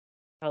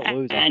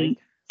lose, I and think.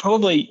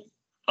 Probably,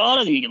 I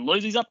don't think he can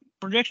lose. He's up.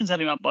 Projections have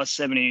him up by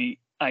 70,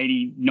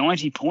 80,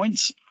 90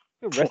 points.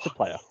 You could rest a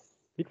player.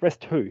 You could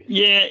rest 2.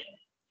 Yeah,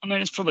 I mean,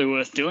 it's probably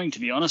worth doing, to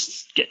be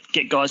honest.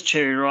 Get guys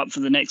cheering up for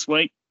the next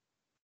week.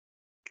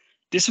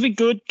 This will be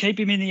good. Keep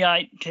him in the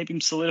 8. Keep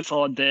him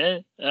solidified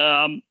there.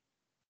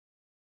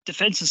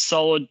 Defense is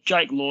solid.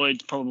 Jake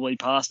Lloyd's probably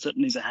past it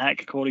and he's a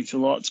hack according to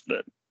lots,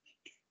 but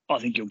I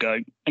think he'll go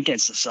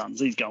against the Suns.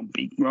 He's going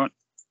big, right?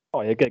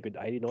 Oh, yeah, get a good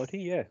 80, 90.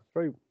 Yeah,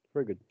 very,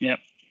 very good. Yep.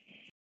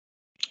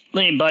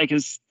 Liam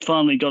Baker's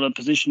finally got a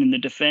position in the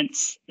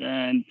defence,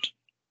 and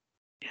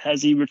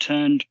has he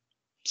returned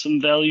some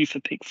value for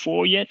pick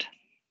 4 yet?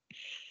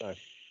 No,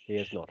 he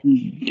has not.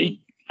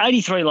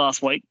 83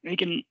 last week. He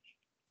can.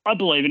 I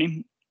believe in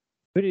him.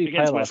 Who did he play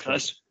against last West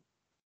Coast?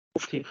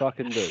 What did he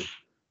fucking do?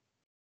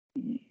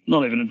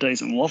 Not even a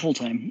decent waffle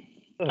team.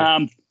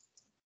 Oh.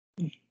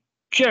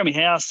 Jeremy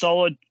Howe,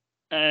 solid.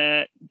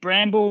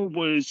 Bramble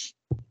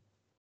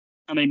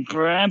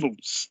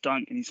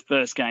stunk in his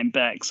first game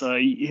back, so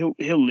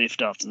he'll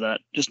lift after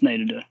that. Just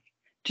needed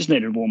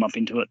to warm up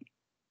into it.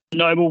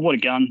 Noble, what a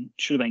gun.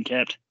 Should have been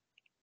kept.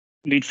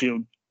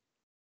 Midfield.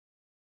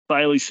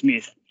 Bailey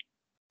Smith.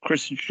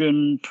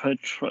 Christian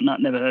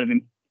never heard of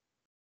him.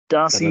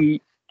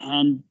 Darcy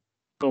and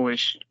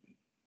Bullish.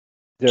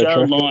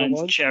 Jared Lyons,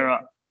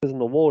 Chera. If there's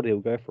an award, he'll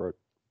go for it.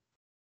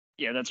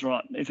 Yeah, that's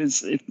right.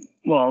 It's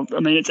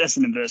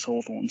Essendon versus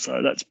Hawthorn,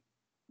 so that's a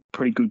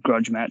pretty good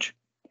grudge match.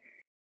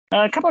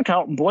 A couple of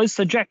Carlton boys.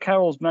 So Jack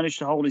Carroll's managed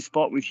to hold his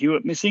spot with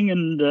Hewitt missing,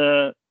 and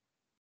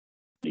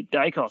Nick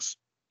Dacos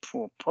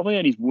probably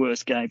had his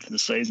worst game for the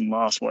season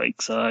last week,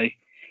 so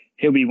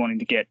he'll be wanting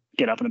to get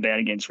up and about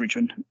against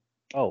Richmond.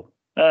 Oh.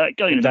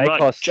 Going into the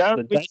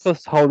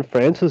Dacos Holden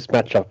Francis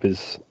matchup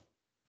is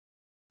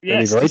going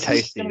to be very tasty.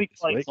 It's going to be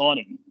quite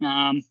exciting.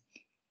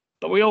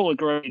 But we all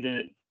agree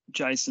that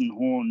Jason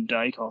Horn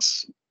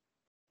Dacos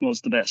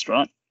was the best,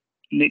 right?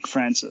 Nick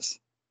Francis.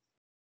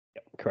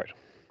 Yep, correct.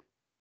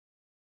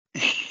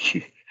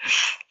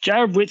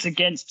 Jared Witts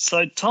against.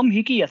 So Tom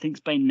Hickey, I think,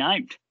 has been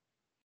named.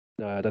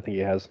 No, I don't think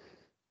he has.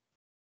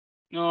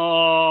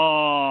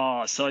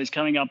 Oh, so he's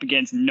coming up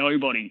against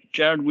nobody.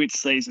 Jared Witts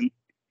season.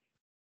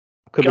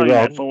 Could be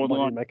wrong.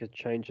 Might make a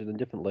change in a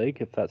different league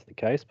if that's the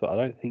case, but I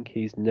don't think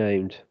he's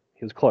named.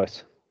 He was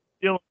close.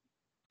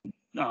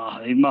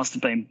 Oh, he must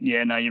have been.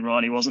 Yeah, no, you're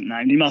right. He wasn't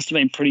named. He must have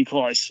been pretty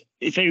close.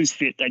 If he was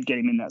fit, they'd get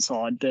him in that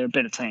side. They're a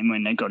better team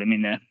when they got him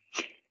in there.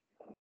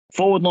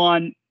 Forward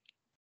line.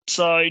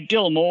 So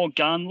Dylan Moore,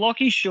 Gunn,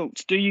 Lockie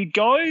Schultz. Do you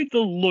go the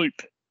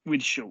loop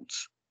with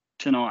Schultz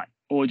tonight,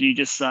 or do you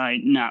just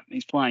say, nah,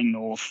 he's playing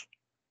North?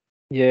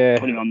 Yeah,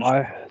 put him on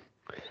I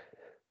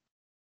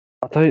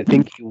don't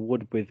think you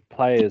would with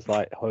players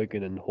like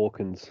Hogan and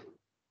Hawkins.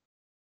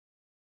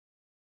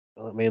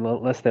 I mean,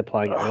 unless they're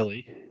playing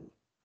early.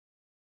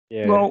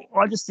 Yeah. Well,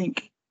 I just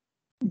think,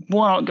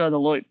 why not go the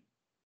loop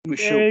with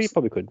Schultz? Yeah, you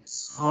probably could.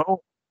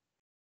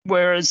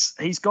 Whereas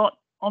he's got,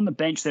 on the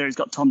bench there, he's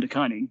got Tom De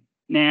Koning.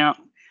 Now,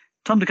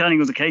 Tom De Koning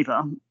was a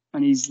keeper,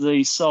 and he's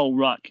the sole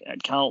ruck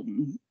at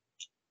Carlton.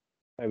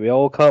 Hey, we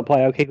all can't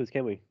play our keepers,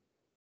 can we?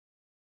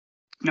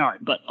 No,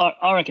 but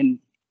I reckon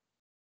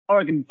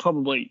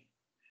probably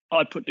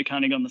I'd put De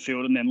Koning on the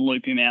field and then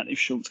loop him out if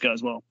Schultz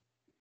goes well.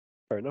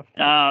 Fair enough.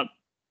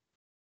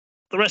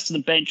 The rest of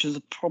the bench is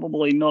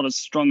probably not as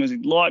strong as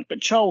he'd like, but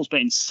Chol's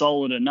been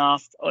solid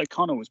enough.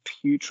 O'Connor was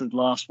putrid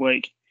last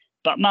week.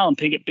 But Marlon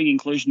Pickett, big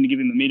inclusion to give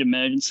him a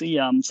mid-emergency.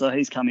 So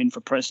he's come in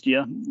for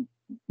Prestia,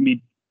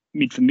 mid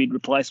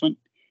replacement.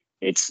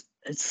 It's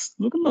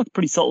looking like a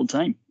pretty solid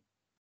team.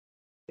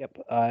 Yep,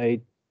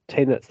 a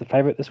team that's the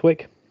favourite this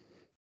week.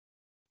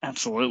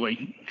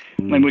 Absolutely.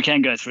 I mean, we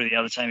can go through the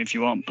other team if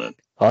you want, but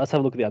let's have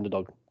a look at the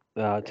underdog.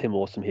 Tim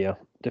Awesome here.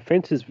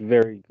 Defence is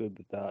very good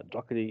with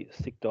Doherty,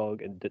 Sick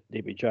Dog, and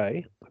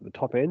DBJ at the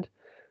top end.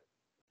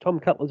 Tom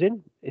Cutler's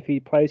in. If he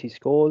plays, he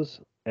scores.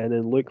 And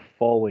then Luke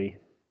Foley.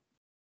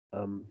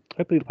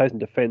 Hopefully he plays in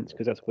defence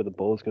because that's where the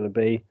ball is going to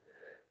be.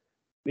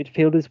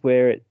 Midfield is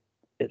where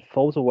it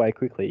falls away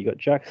quickly. You got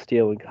Jack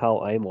Steele and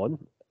Carl Amon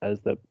as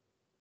the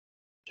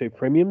two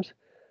premiums,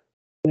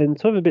 and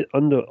sort of a bit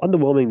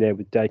underwhelming there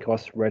with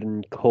Dacos,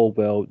 Redden,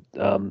 Caldwell,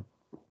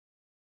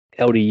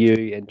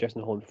 LDU, and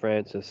Jason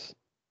Horn-Francis.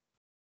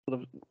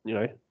 Sort of,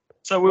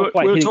 So we were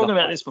hitting talking the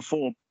about height. this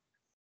before.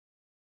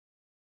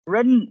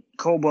 Redden,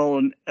 Caldwell,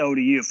 and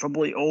LDU have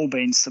probably all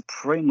been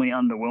supremely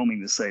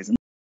underwhelming this season.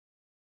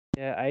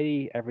 Yeah,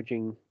 80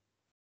 averaging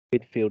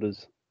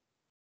midfielders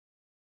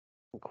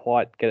can't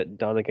quite get it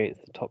done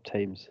against the top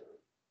teams.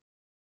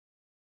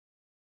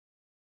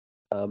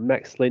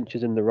 Max Lynch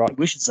is in the right. He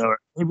wishes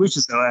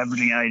they were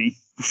averaging 80.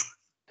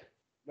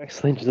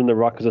 Max Lynch is in the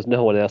right because there's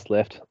no one else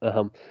left.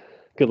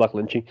 Good luck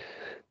lynching.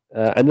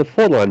 And the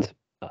forward lines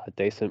are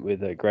decent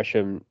with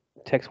Gresham,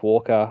 Tex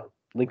Walker,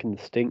 Lincoln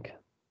Stink.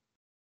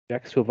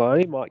 Jack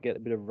Silvani might get a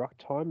bit of ruck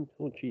time.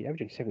 Oh, gee,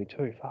 averaging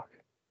 72. Fuck.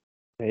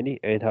 Andy.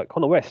 And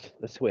Connor West.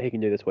 Let's see what he can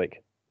do this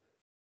week.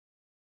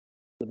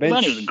 The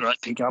bench. Silvani was a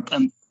great pickup,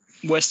 and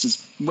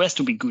West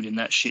will be good in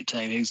that shit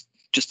team. He's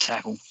just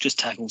tackle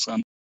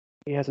some.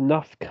 He has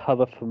enough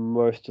cover for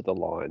most of the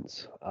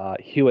lines.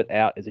 Hewitt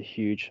out is a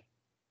huge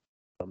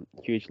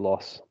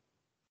loss.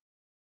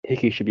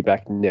 Hickey should be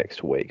back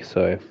next week.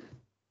 So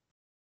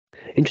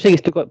interesting. He's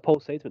still got Paul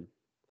Seaton.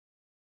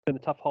 Been a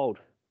tough hold.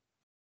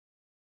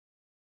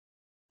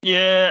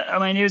 Yeah, I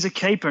mean he was a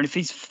keeper, and if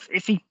he's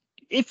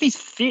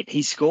fit,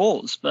 he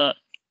scores. But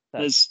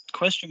there's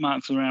question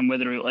marks around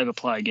whether he'll ever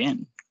play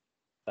again.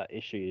 That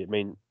issue. I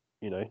mean,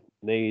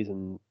 knees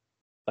and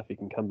stuff you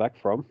can come back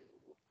from.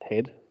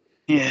 Head.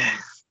 Yeah.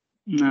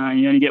 No,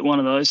 you only get one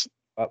of those.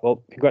 Right,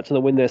 well, congrats on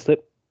the win there,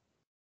 Slip.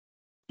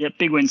 Yep,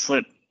 big win,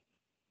 Slip.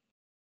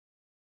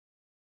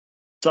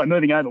 So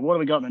moving over, what do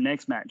we got in the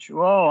next match?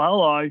 Oh,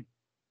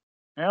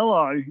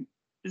 hello.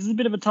 This is a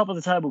bit of a top of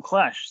the table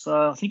clash.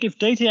 So I think if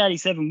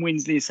DT87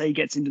 wins this, he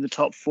gets into the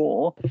top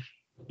 4.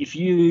 If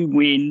you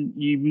win,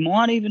 you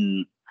might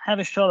even have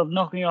a shot of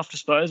knocking off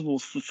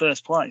Disposables for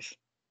first place,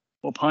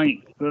 or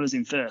Pony, whoever's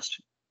in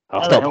first. Oh,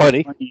 How it's the not hell Pony.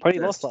 is Pony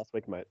first? lost last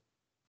week, mate.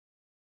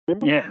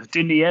 Remember? Yeah,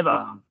 didn't he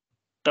ever?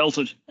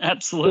 Belted.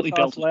 Absolutely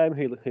belted. Lamb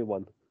who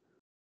won.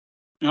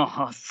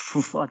 Oh,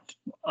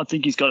 I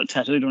think he's got it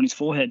tattooed on his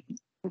forehead.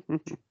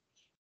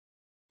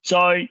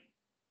 So,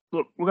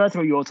 look, we'll go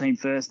through your team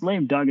first.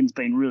 Liam Duggan's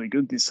been really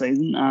good this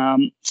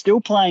season.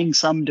 Still playing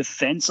some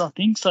defence, I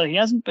think. So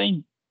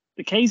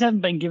the keys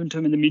haven't been given to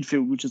him in the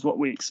midfield, which is what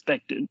we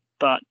expected.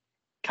 But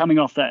coming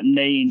off that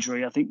knee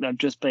injury, I think they've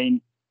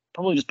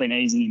probably just been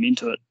easing him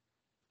into it.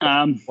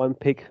 One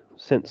pick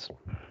since.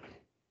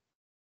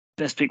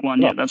 Best pick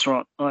one, yeah, that's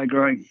right. I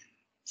agree.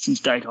 Since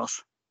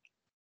Dacos.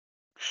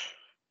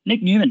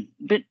 Nick Newman,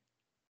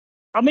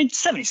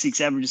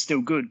 76 average is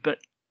still good, but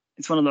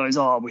it's one of those,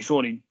 we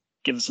thought he'd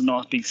give us a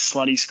nice big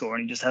slutty score,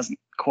 and he just hasn't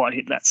quite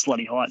hit that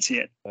slutty heights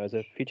yet. There's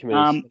a few too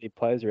many slutty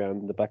players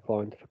around the back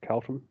line for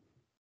Carlton.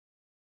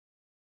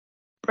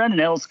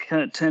 Brandon Ellis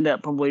turned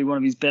out probably one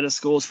of his better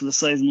scores for the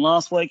season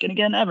last week, and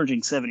again,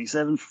 averaging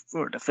 77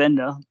 for a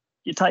defender.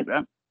 You take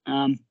that.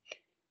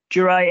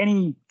 Duray,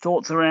 any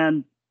thoughts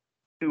around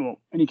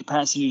any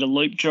capacity to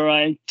loop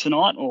Duray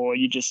tonight, or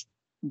you just...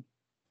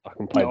 I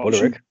can play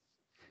Buderick.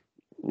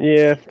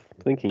 Yeah,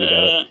 thinking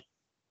about it.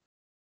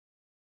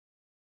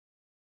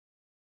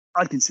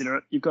 I'd consider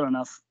it. You've got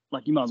enough.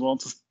 You might as well.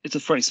 It's a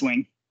free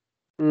swing.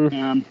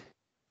 Maybe.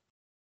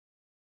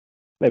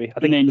 I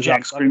think then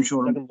Jack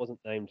Scrimshaw. Duggan wasn't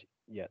named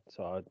yet,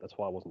 so that's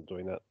why I wasn't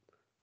doing that.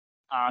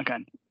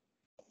 Okay.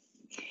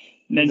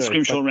 And then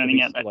Scrimshaw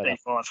rounding out that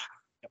D5.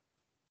 Yep.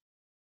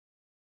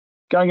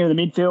 Going into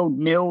the midfield,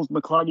 Mills,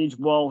 McCluggage,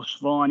 Walsh,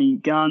 Viney,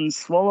 Guns,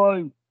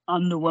 Swallow,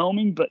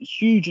 underwhelming, but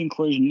huge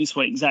inclusion this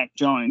week, Zach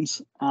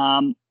Jones.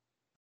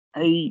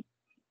 He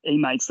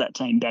makes that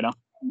team better,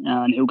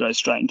 and he'll go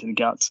straight into the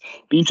guts.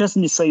 Be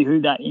interesting to see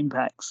who that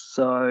impacts.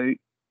 So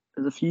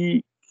there's a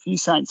few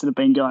Saints that have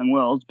been going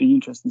well. It'd be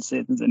interesting to see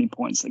if there's any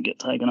points that get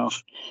taken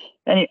off.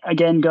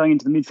 Again, going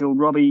into the midfield,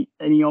 Robbie,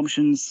 any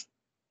options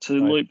to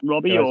loop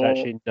Robbie? There's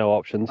actually no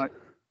options.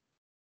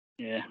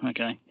 Yeah,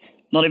 okay.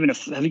 Not even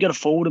have you got a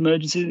forward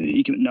emergency that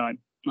you can? No.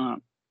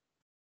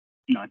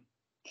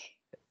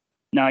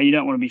 No, you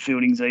don't want to be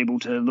fielding Zeeble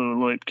to lure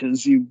loop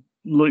because you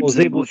loop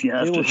Zeeble if you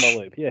have to. My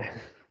loop, yeah.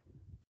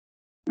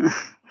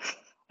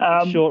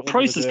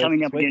 Proust is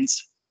coming up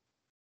against.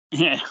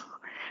 Yeah.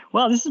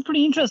 Well, this is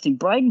pretty interesting.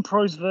 Braden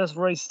Proust versus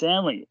Reece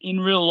Stanley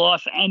in real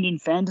life and in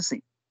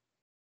fantasy.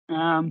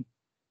 Smash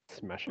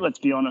it. Let's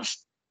be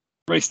honest.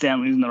 Reece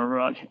Stanley isn't a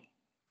rug.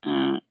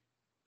 And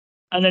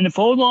then the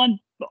forward line,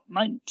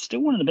 mate,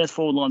 still one of the best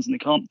forward lines in the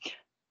comp.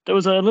 There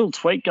was a little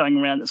tweet going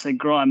around that said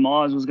Graham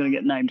Myers was going to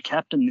get named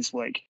captain this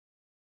week.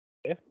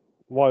 Yeah.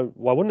 Why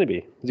wouldn't he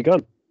be? Is he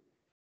gone?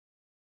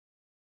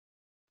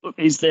 Look,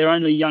 he's their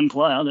only young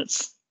player.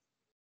 That's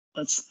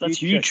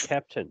huge.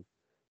 Captain.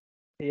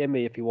 PM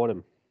me if you want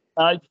him.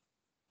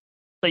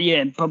 But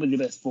yeah, probably the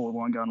best forward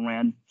line going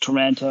around.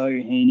 Taranto,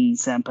 Heaney,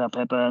 Sampa,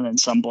 Pepper, and then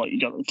some bloke you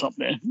got at the top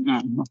there.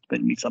 Must have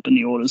been mixed up in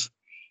the orders.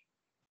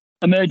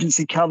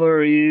 Emergency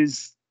cover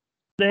is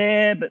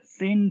there, but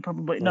thin.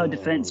 Probably no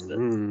defence. But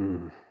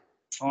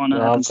Oh, no,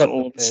 No, happens I've to got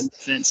all of us in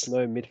defence, defence.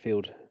 no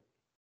midfield.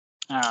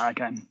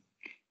 Okay.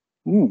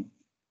 Ooh.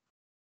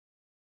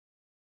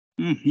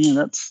 Yeah,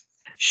 that's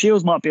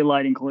Shields might be a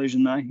late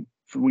inclusion though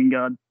for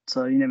Wingard,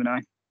 so you never know.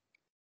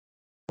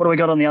 What do we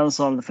got on the other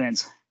side of the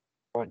fence?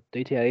 Right,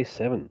 DTA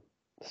 7.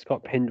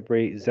 Scott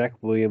Pendlebury, Zach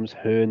Williams,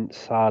 Hearn,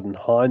 Sarden,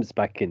 Hines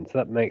back in. So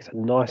that makes a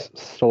nice,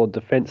 solid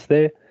defence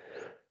there.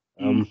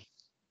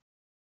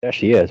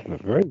 Actually, yeah, it's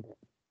very.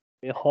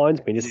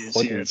 Hines been It is,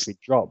 disappointing yes. to be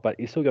dropped, but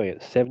he's still going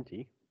at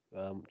 70.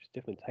 Just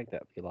definitely take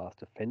that for your last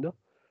defender.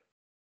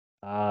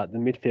 The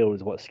midfield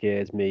is what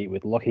scares me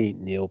with Lockie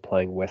Neal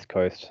playing West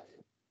Coast.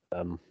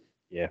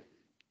 Yeah.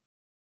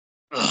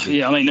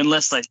 Yeah, I mean,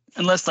 unless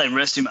they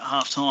rest him at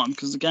half time,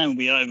 because the game will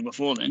be over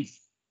before then.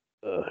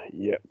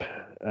 Yep.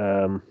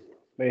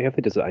 Maybe if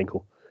he does an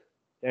ankle.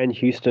 Dan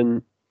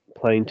Houston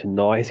playing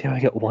tonight. He's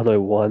going at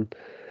 101.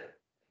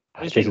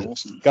 He's been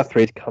awesome.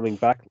 Guthrie's coming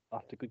back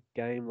after a good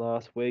game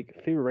last week.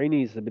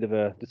 Fiorini's a bit of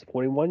a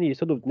disappointing one. You're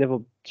sort of never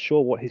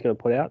sure what he's going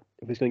to put out,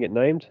 if he's going to get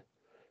named.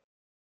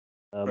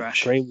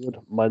 Greenwood,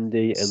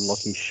 Mundy, and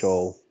Lockie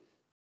Shaw.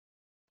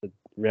 It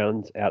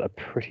rounds out a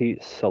pretty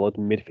solid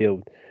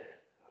midfield.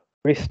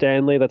 Chris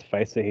Stanley, let's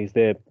face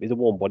it, he's a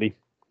warm body.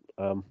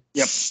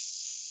 Yep.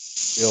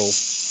 Still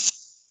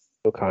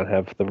can't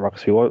have the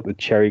rucks we want with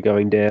Cherry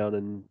going down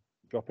and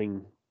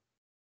dropping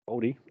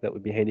Goldie. That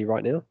would be handy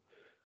right now.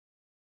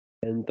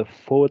 And the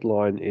forward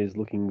line is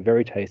looking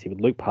very tasty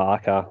with Luke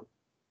Parker,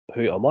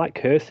 who I might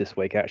curse this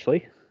week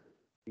actually.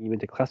 You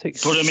into Classic?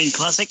 Put him in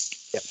Classic?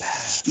 Yep.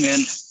 Man,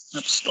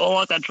 I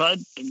like that trade.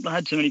 I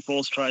had too many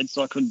forced trades,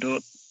 so I couldn't do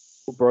it.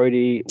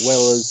 Brody,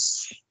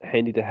 Wellers,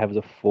 handy to have as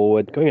a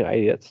forward. Going at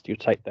 80, you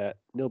take that.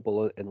 Neil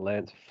Bullitt and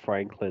Lance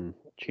Franklin.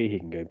 Gee, he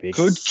can go big.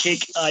 Could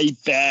kick a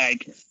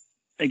bag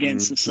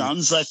against the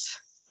Suns. They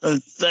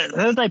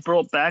heard they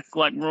brought back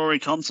like Rory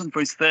Thompson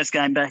for his first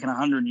game back in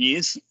 100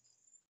 years.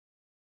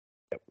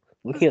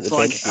 Looking at the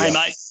bench here, hey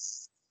mate,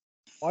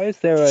 why is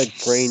there a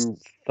green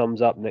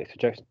thumbs up next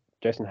to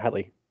Jason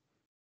Hadley?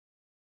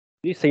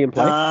 Do you see him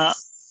play? I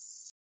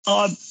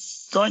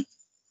don't.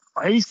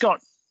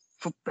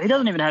 He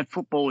doesn't even have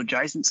football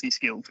adjacency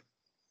skills.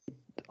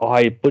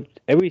 But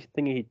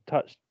everything he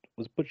touched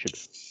was butchered.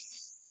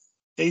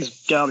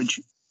 He's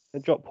garbage. They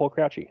dropped Paul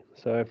Crouchy.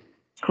 So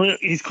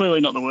he's clearly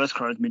not the worst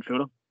Crows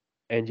midfielder.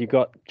 And you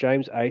got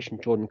James Aish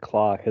and Jordan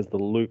Clark as the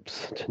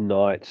loops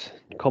tonight.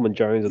 Common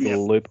Jones as the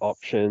loop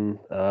option.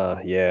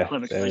 Yeah.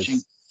 Clever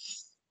coaching.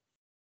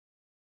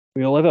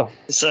 Real ever.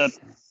 It's a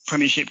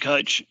premiership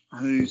coach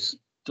who's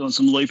doing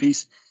some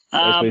loopies.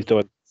 That's what he's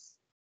doing.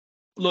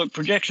 Look,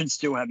 projections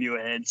still have you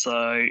ahead, so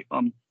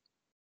I'm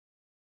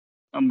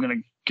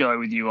going to go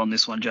with you on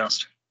this one,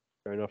 Just.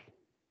 Fair enough.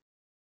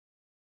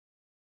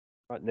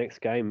 Right, next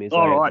game is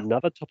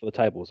another top of the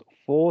tables.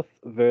 Fourth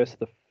versus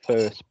the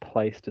first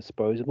place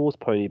disposables.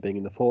 Pony being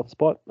in the fourth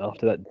spot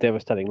after that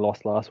devastating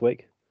loss last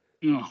week.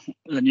 Oh,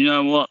 and you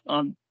know what?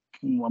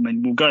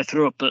 We'll go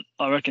through it, but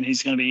I reckon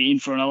he's going to be in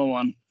for another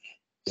one.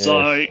 Yes.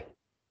 So,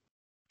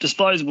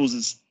 disposables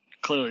is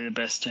clearly the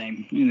best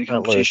team in the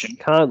competition.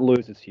 Can't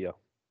lose this year.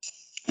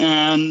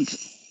 And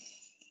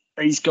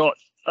he's got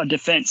a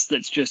defence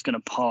that's just going to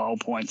pile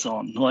points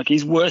on. Like,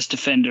 his worst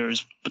defender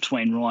is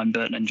between Ryan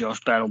Burton and Josh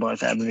Battle,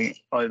 both averaging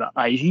over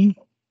 80.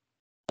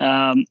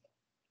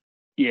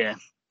 Yeah,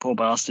 poor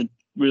bastard.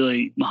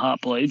 Really, my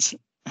heart bleeds.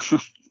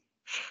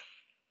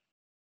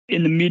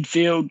 In the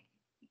midfield,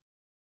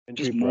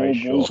 just more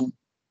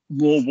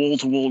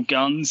wall-to-wall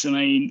guns. I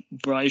mean,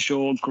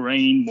 Brayshaw,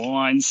 Green,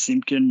 Wines,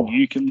 Simpkin,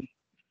 Newcomb,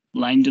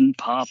 Langdon,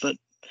 Parpet.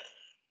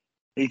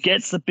 He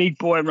gets the big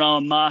boy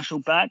Rowan Marshall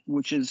back,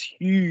 which is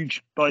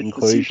huge, both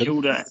for St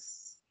Kilda.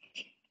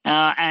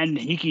 And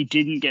Hickey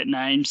didn't get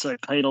named, so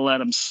Peter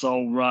Laddam's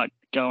sole ruck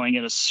going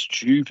at a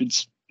stupid,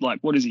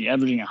 what is he,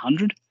 averaging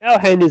 100? How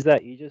handy is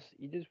that? You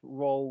just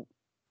roll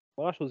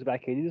Marshall's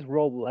back in, you just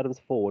roll Laddam's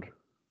forward.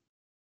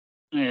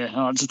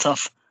 Yeah, it's a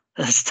tough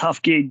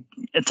gig.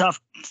 A tough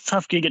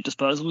gig at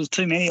disposal. There's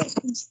too many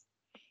options.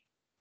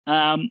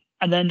 And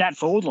then that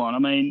forward line, I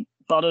mean,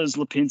 Butters,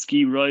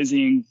 Lipinski,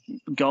 Rosie,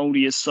 and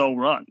Goldie as sole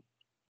ruck.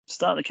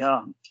 Start the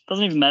car.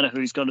 Doesn't even matter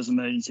who's got his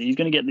emergency. He's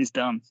going to get this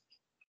done.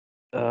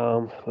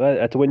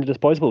 That's a win to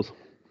disposables.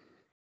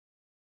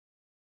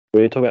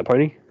 We talk about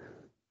Pony?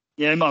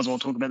 Yeah, we might as well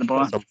talk about the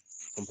buy.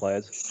 Some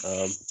players.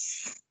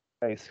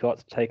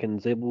 Scott's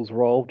taken Zibble's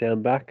role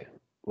down back.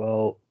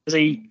 Well, has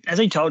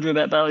he told you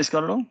about Bailey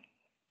Scott at all?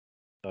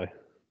 No,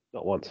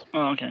 not once.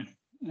 Oh, okay.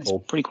 He's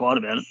pretty quiet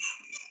about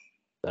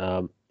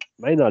it.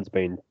 Maynard's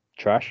been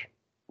trash,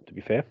 to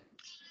be fair.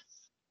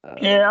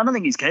 Yeah, I don't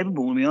think he's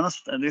capable, to be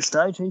honest. At this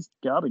stage, he's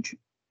garbage.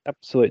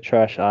 Absolute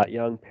trash.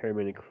 Young,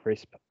 Perryman, and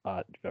Crisp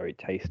are very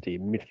tasty.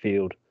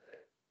 Midfield.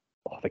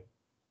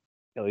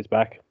 Kelly's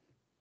back.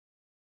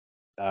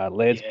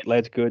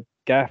 Ladd's good.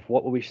 Gaff,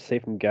 what will we see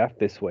from Gaff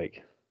this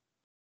week?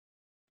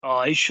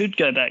 Oh, he should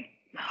go back.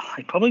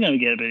 He's probably going to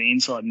get a bit of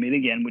inside mid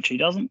again, which he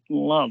doesn't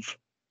love.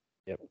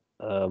 Yep.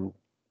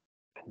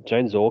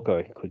 James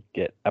Zorko could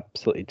get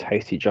absolutely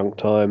tasty junk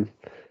time.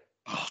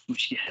 Oh,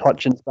 yeah.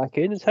 Cotchin's back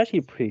in. It's actually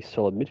a pretty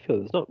solid midfield.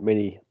 There's not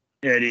many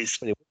Yeah, it is.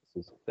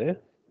 weaknesses there.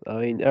 I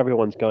mean,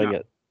 everyone's going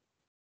at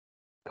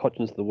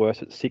Cotchin's the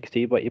worst at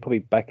 60, but you probably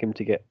back him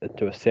to get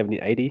to a 70,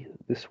 80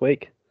 this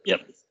week.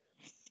 Yep.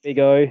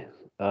 Bigo,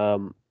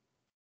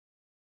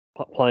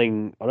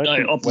 playing. I don't No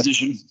think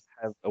opposition. West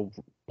have a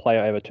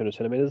player over 200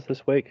 centimeters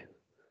this week.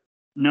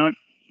 No.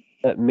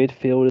 That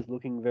midfield is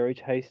looking very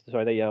tasty.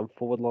 Sorry, the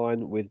forward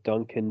line with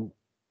Duncan,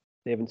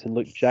 Stevenson,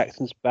 Luke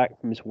Jackson's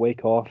back from his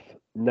week off.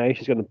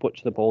 Nash is going to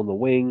butcher the ball on the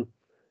wing,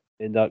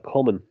 and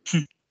Coleman.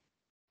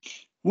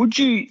 Would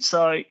you,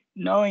 so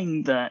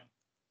knowing that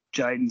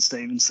Jaden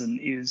Stevenson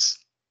is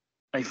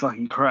a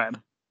fucking crab,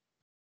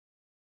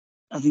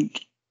 I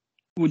think,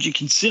 would you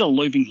consider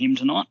looping him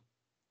tonight?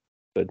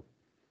 Good.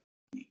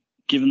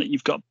 Given that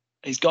he's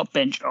got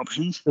bench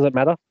options. Does that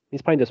matter?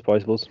 He's playing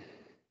disposables.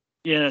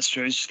 Yeah, that's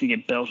true. He's just going to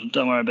get belted.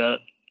 Don't worry about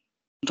it.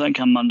 Don't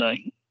come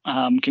Monday.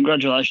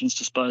 Congratulations,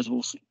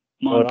 disposables.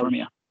 Minor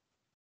Premier.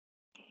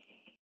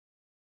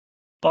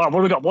 All right, what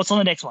do we got? What's on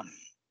the next one?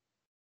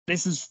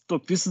 This is the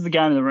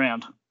game of the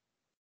round.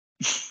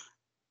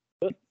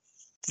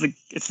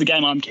 It's the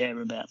game I'm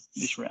caring about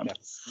this round. Yeah.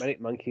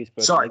 Manic Monkeys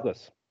versus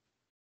Legless.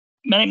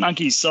 Manic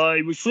Monkeys. So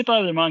we flip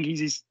over the Monkeys.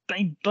 He's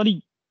been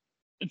bloody.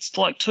 It's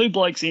like 2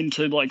 blokes in,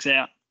 2 blokes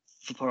out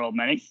for poor old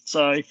Manic.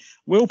 So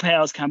Will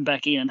Power's come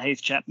back in and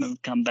Heath Chapman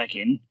have come back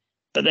in,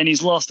 but then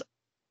he's lost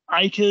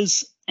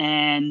Akers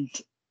and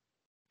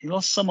he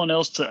lost someone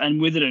else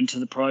and Witherden to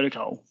the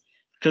protocol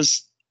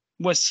because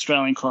West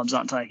Australian clubs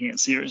aren't taking it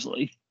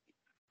seriously.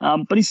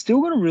 But he's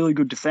still got a really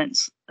good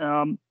defence.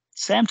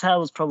 Sam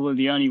Taylor's probably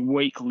the only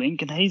weak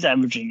link, and he's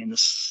averaging in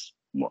this,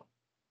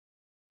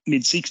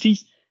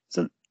 mid-60s.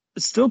 So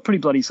it's still pretty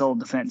bloody solid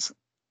defence.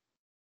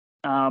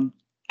 Going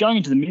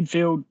into the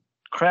midfield,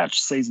 Crouch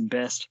season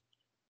best.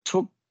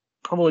 Took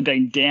probably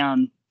been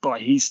down by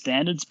his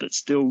standards, but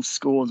still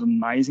scores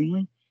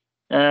amazingly.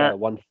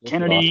 140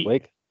 Kennedy last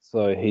week,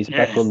 so he's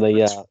back on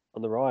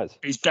the rise.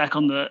 He's back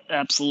on the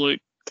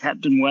absolute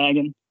captain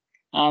wagon.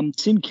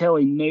 Tim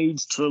Kelly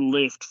needs to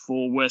lift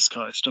for West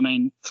Coast. I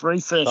mean, 3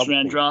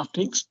 first-round draft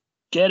picks.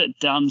 Get it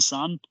done,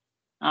 son.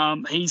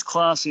 He's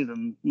classier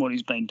than what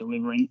he's been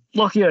delivering.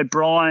 Lockie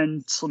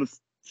O'Brien, sort of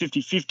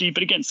 50-50,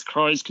 but against the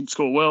Crows could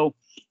score well.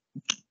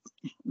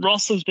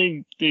 Ross has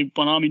been the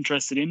one I'm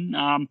interested in.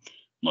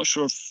 Not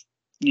sure if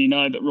you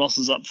know, but Ross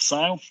is up for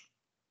sale.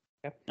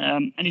 Yep.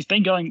 And he's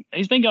been going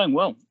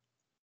well.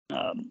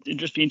 It'd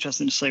just be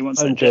interesting to see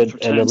once that depth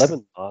returns.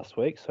 111 last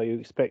week, so you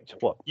expect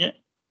what? Yeah.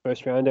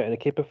 First rounder and a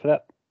keeper for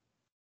that?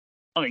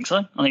 I think so.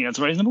 I think that's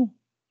reasonable.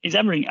 He's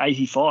averaging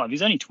 85.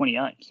 He's only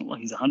 28. It's not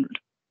like he's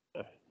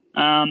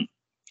 100.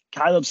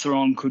 Caleb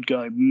Sarong could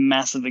go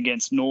massive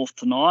against North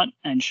tonight,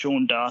 and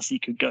Sean Darcy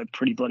could go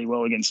pretty bloody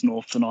well against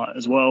North tonight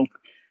as well.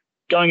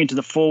 Going into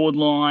the forward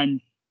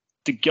line,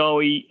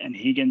 DeGoey and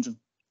Higgins have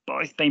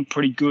both been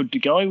pretty good.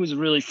 DeGoey was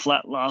really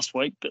flat last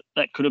week, but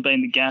that could have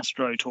been the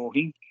gastro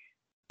talking.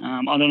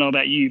 I don't know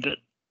about you, but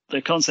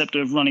the concept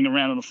of running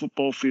around on the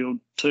football field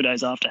 2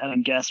 days after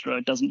having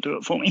gastro doesn't do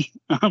it for me.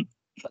 No,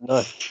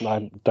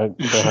 I don't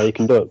know how you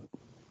can do it.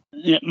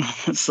 Yeah,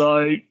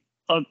 so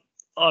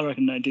I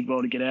reckon they did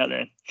well to get out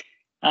there.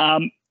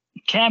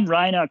 Cam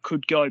Rayner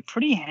could go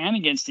pretty ham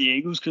against the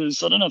Eagles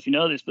because I don't know if you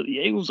know this, but the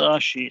Eagles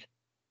are shit.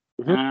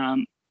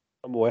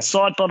 Mm-hmm.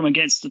 Side bottom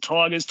against the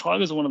Tigers.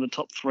 Tigers are one of the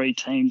top 3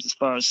 teams as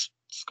far as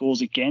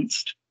scores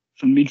against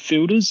for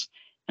midfielders.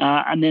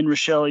 And then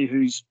Rochelle,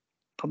 who's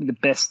probably the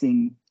best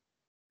thing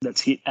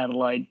that's hit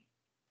Adelaide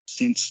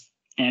since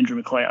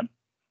Andrew McLeod.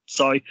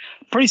 So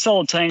pretty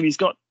solid team. He's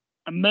got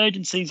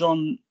emergencies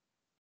on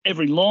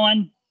every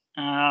line.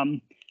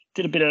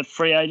 Did a bit of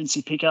free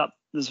agency pickup.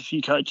 There's a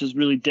few coaches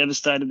really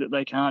devastated that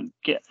they can't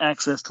get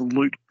access to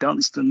Luke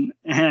Dunstan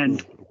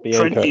and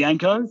Trent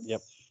Bianco.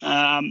 Yep.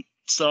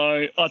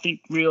 So I think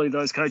really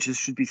those coaches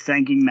should be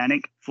thanking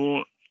Manic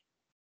for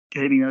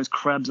keeping those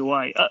crabs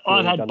away.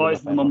 I've had both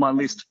of them on my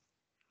list.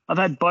 I've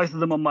had both of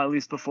them on my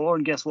list before,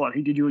 and guess what?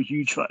 He did you a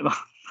huge favour.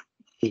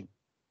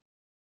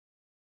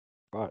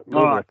 Right,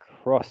 moving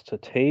across to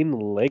Team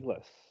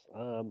Legless.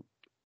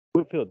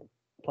 Whitfield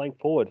playing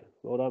forward.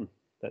 Well done.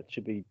 That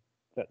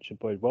should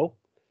bode well.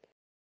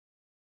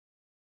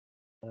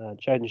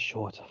 Jaden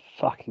Short's a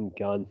fucking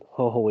gun.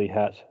 Holy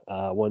hat.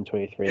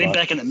 123. Getting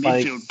back in the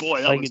midfield,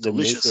 boy, that was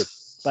delicious.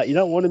 But you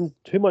don't want him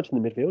too much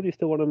in the midfield. You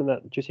still want him in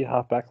that juicy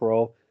half-back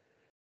role.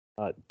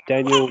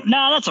 Daniel...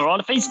 No, that's all right.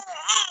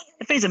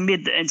 If he's a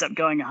mid that ends up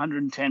going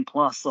 110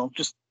 plus, I'll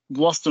just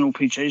lost an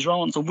LP cheese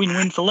roll. It's a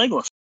win-win for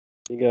Legless.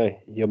 There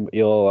you go.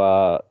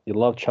 Your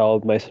love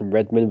child, Mason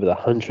Redmond, with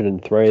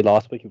 103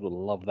 last week. You would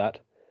love that.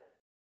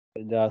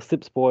 And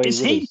Slips Boy... Is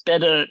he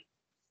better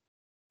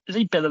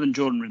than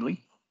Jordan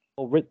Ridley?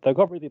 Well, they've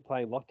got Ridley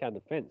playing lockdown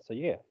defence, so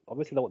yeah,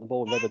 obviously they want the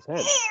ball in Redmond's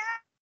hands.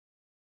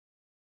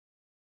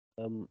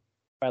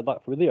 Bad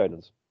luck for Ridley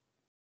owners.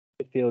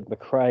 Whitfield,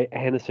 McRae,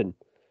 Anderson.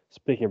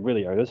 Speaking of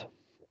Ridley owners,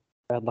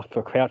 bad luck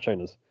for Crouch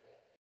owners.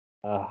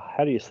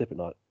 How do you sleep at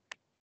night?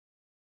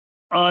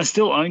 I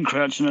still own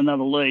Crouch in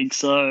another league,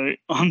 so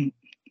I'm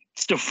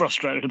Still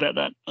frustrated about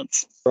that.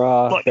 That's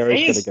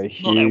Berry's going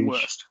to go not our huge.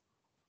 worst.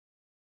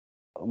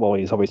 Well,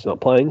 he's obviously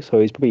not playing, so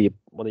he's probably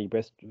one of your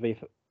best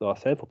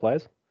sample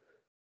players.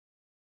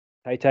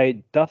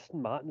 Tay,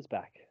 Dustin Martin's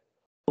back.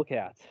 Look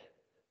out.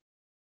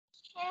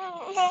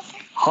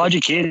 Hide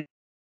your kid.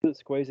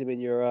 Squeeze him in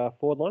your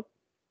forward line.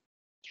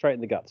 Straight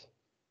in the guts.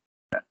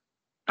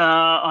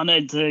 I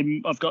need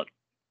to. I've got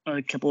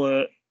a couple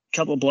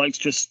of blokes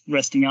just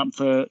resting up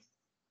for,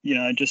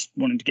 just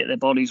wanting to get their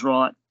bodies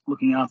right,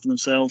 looking after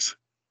themselves.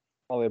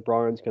 Ollie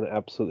O'Brien's going to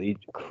absolutely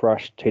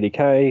crush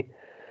TDK,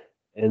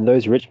 and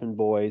those Richmond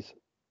boys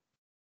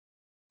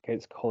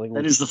against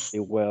Collingwood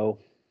do well.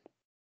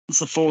 It's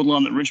the forward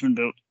line that Richmond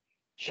built.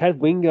 Chad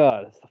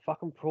Wingard, it's the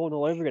fucking prawn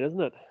all over again,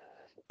 isn't it?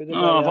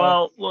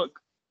 Well, look,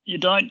 you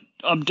don't.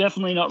 I'm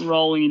definitely not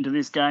rolling into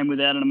this game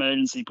without an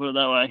emergency. Put it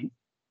that way.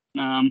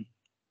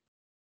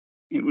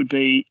 It would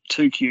be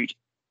too cute.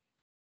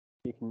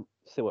 You can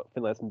see what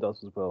Finlayson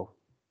does as well.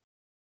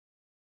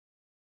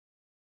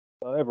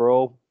 So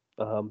overall,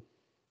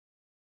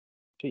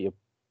 you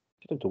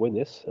have to win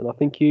this, and I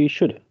think you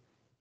should.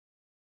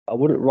 I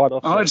wouldn't write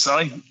off. I hope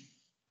so.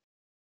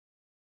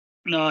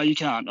 No, you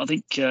can't. I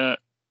think,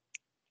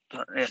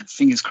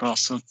 fingers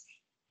crossed.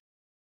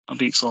 I'll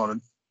be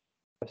excited.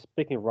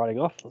 Speaking of writing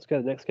off, let's go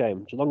to the next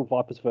game. Geelong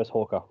Vipers versus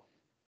Hawker.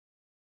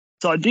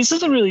 So this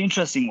is a really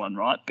interesting one,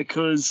 right?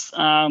 Because,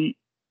 if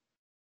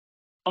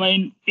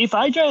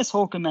AJS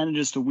Hawker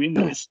manages to win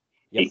this,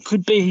 It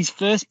could be his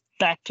first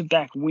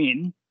back-to-back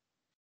win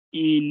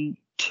in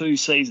 2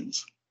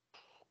 seasons.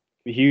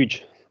 Be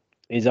huge.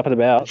 He's up and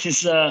about.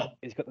 He's got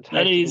the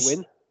taste to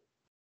win.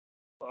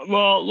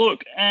 Well,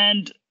 look,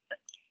 and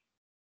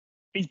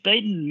he's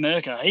beaten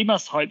Merker. He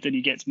must hope that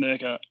he gets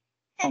Merker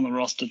on the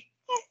roster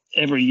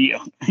every year.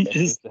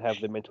 Just to have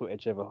the mental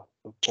edge over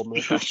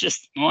Merker. It's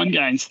just mind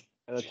games.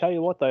 And I'll tell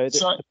you what, though,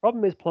 the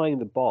problem is playing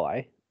the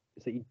bye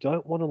is that you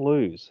don't want to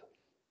lose.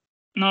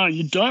 No,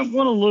 you don't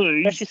want to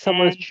lose. Especially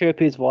someone as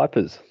chirpy as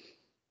Vipers.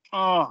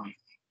 Oh,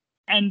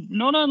 and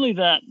not only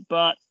that,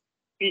 but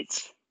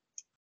it's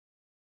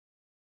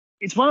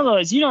one of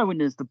those, when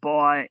there's the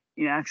bye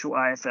in actual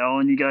AFL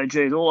and you go,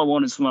 geez, all I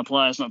want is for my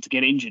players not to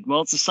get injured.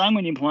 Well, it's the same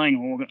when you're playing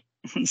Hawker.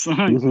 So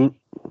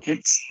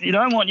you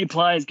don't want your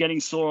players getting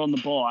sore on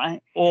the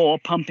bye or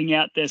pumping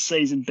out their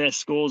season best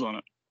scores on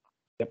it.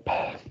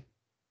 Yep.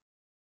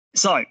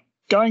 So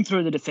going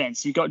through the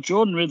defence, you've got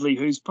Jordan Ridley,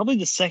 who's probably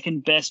the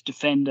second best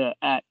defender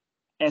at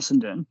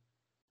Essendon.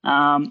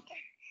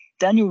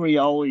 Daniel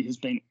Rioli has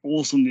been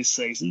awesome this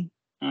season.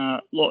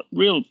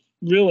 Real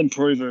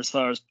improver as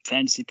far as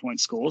fantasy point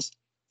scores.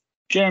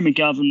 Jeremy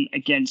Govan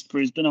against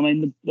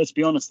Brisbane. Let's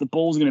be honest, the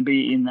ball's going to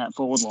be in that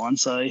forward line,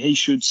 so he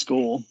should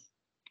score.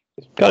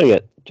 He's got to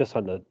get just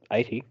under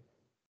 80.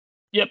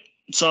 Yep.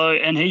 So,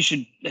 and he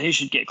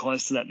should get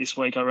close to that this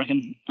week, I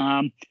reckon.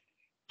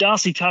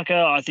 Darcy Tucker,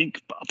 I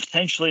think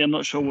potentially, I'm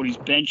not sure what his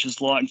bench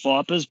is like,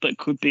 Vipers, but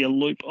could be a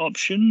loop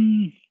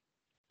option.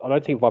 I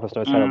don't think Vipers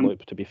knows how to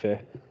loop, to be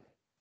fair.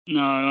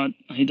 No,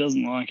 he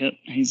doesn't like it.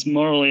 He's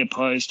morally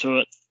opposed to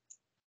it.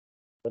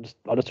 I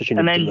just assume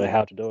he didn't know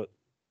how to do it.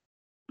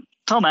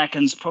 Tom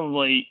Atkins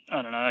probably,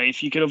 I don't know,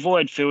 if you could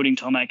avoid fielding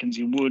Tom Atkins,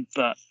 you would,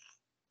 but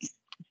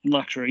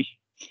luxury.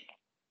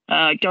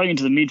 Going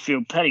into the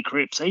midfield, Paddy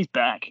Cripps, he's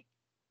back.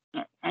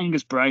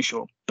 Angus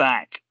Brayshaw,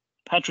 back.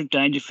 Patrick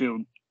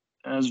Dangerfield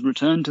has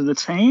returned to the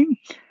team.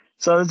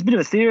 So there's a bit of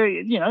a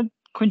theory,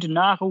 Quinton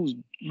Narkle's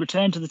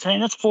returned to the team.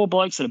 That's 4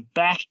 blokes that are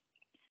back.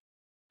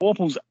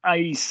 Warple's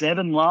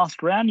 87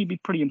 last round. You'd be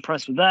pretty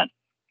impressed with that.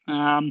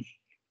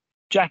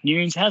 Jack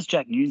Nunes, how's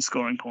Jack Nunes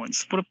scoring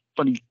points? What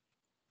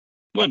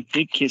a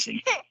big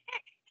kissing.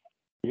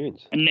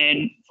 Nunes. And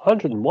then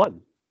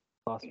 101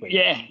 last week.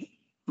 Yeah,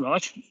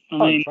 right.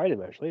 Trade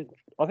him actually.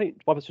 I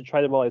think Vipers should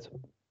trade him while it's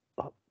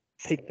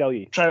peak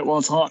value. Trade it while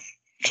it's hot.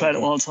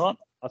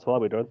 That's what I'll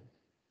be doing.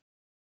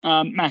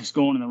 Max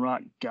Gawn in the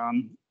right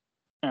gun.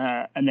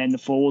 And then the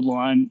forward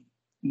line,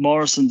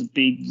 Morrison's a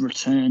big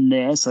return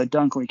there. So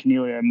Dunkley,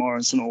 Cornelio,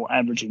 Morrison all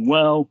averaging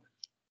well.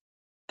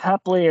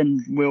 Papley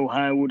and Will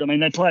Hayward,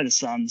 they play the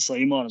Suns, so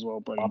you might as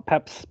well play him.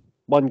 Paps,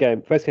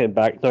 first game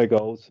back, no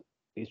goals.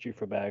 He's due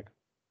for a bag.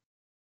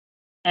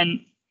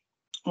 And,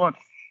 look,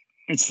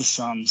 it's the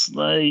Suns.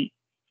 They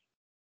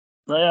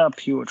are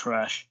pure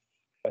trash.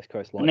 West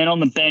Coast line. And then on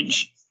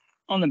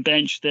the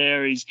bench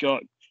there, he's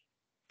got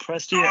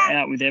Prestia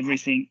out with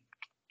everything.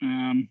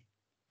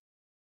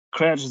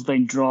 Crouch has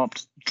been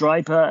dropped.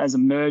 Draper as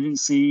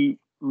emergency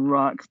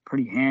ruck,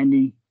 pretty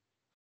handy.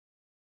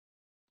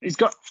 He's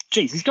got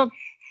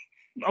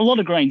a lot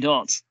of green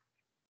dots.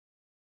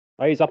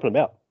 Oh, he's up and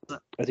about,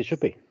 as he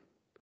should be.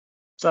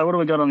 So what do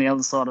we got on the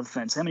other side of the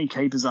fence? How many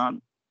keepers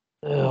aren't?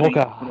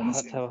 Hawker.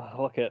 Let's have a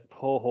look at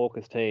poor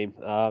Hawker's team.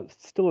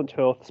 Still in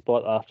 12th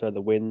spot after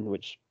the win,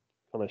 which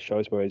kind of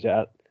shows where he's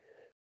at.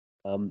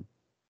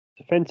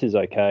 Defence is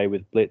okay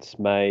with Blitz,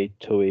 May,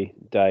 Tui,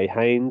 Day,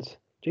 Haynes.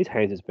 Geez,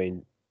 Haynes has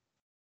been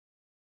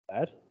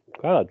bad.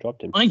 Glad I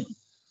dropped him. I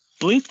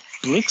think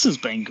Blix has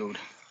been good.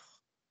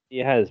 He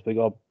has. We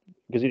got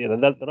because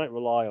they don't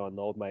rely on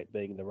the old mate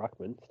being the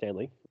ruckman,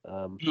 Stanley.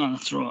 No,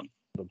 that's right.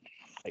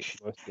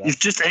 Takes most of that.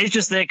 He's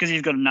just there because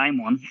he's got a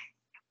name one.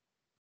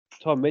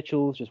 Tom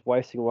Mitchell's just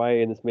wasting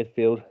away in this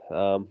midfield.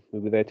 We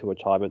were there to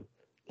retirement.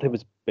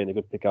 Libber's been a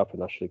good pickup,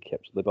 and I should have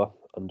kept Libber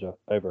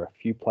over a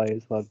few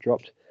players that I've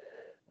dropped.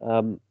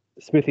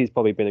 Smithy's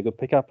probably been a good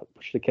pickup.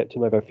 Should have kept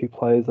him over a few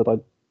players that I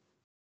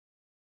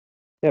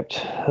kept.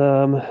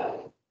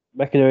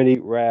 McInerney,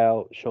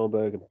 Rao,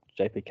 Schoenberg, and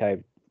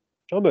JPK.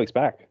 Schoenberg's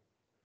back.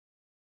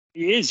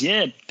 He is,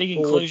 yeah. Big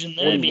inclusion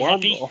there. Be 41,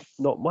 happy.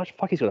 Not much.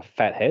 Fuck, he's got a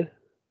fat head.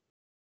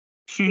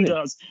 He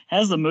does.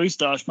 Has the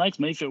moustache. Makes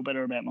me feel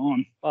better about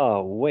mine.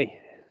 Oh, wee.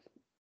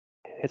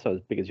 Head's not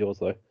as big as yours,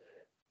 though.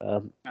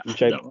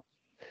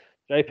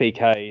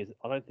 JPK,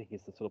 I don't think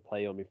he's the sort of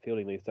player on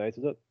midfielding these days,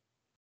 is it?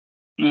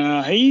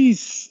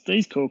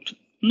 He's cooked.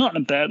 Not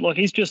in a bad. Like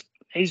he's just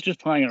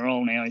playing a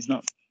role now. He's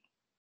not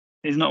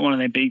one of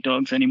their big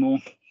dogs anymore.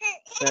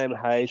 Sam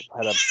Hayes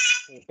had a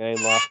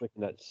game last week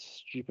in that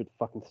stupid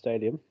fucking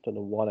stadium. Don't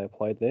know why they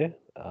played there.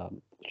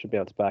 Should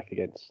bounce back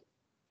against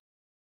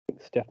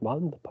Steph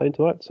Martin playing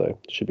tonight, so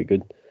it should be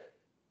good.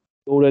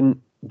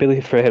 Gordon,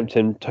 Billy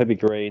Frampton, Toby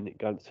Green,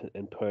 Gunston,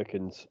 and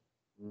Perkins.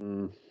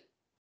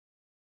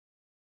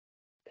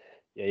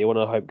 Yeah, you want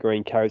to hope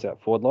Green carries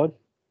that forward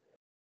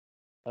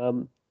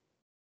line.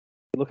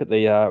 Look at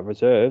the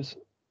reserves.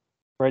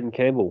 Braden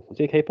Campbell, was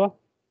he a keeper?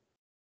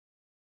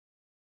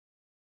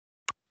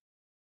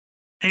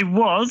 He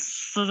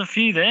was. There's a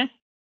few there.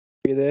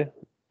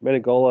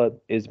 Menegola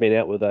has been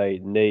out with a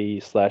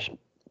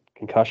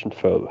knee/concussion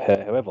for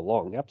however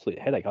long. Absolute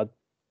headache. I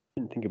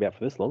didn't think about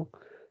for this long.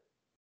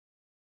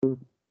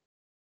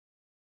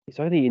 He's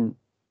only in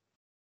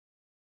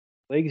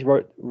leagues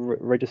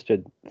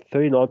registered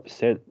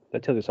 39%.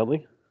 That tells you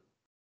something.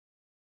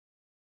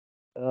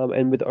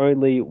 And with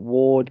only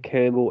Ward,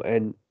 Campbell,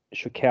 and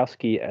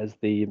Shukowski as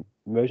the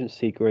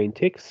emergency green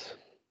ticks,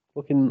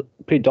 looking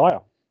pretty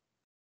dire.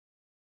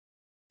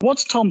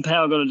 What's Tom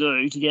Powell got to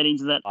do to get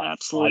into that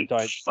absolute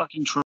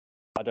fucking true?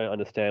 I don't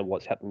understand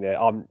what's happening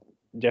there. I'm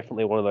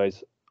definitely one of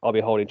those. I'll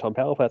be holding Tom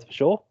Powell, that's for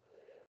sure.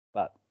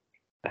 But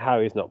how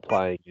he's not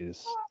playing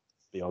is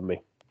beyond me.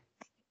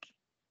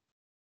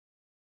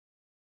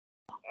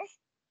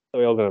 So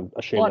we're all going to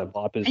assume that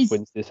Vipers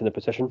wins this in a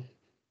possession.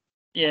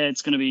 Yeah,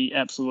 it's going to be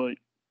absolute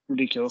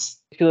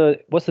ridiculous.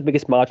 What's the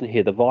biggest margin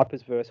here? The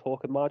Vipers versus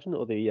Hawker margin,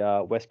 or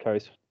the West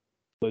Coast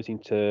losing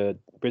to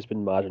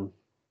Brisbane margin?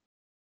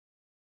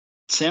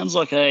 Sounds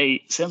like a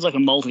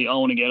multi I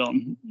want to get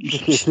on.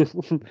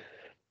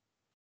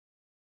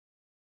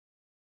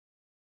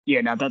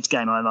 Yeah, no, that's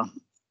game over.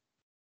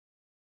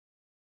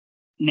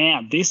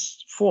 Now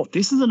this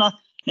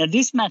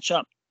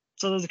matchup.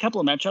 So there's a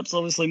couple of matchups,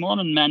 obviously Mon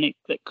and Manic,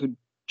 that could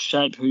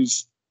shape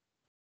who's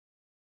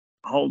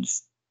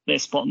holds their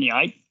spot in the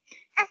 8,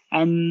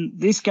 and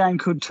this game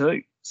could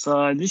too.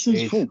 So this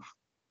is full.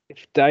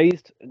 If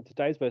Dazed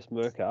versus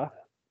Merker,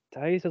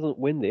 Dazed doesn't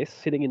win this,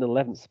 sitting in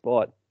 11th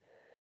spot.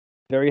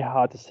 Very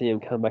hard to see him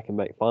come back and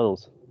make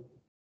finals.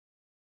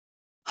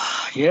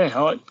 Yeah,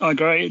 I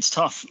agree. It's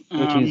tough.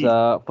 Which is,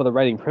 for the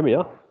reigning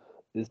premier,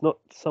 is not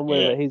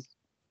somewhere that he's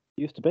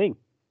used to being.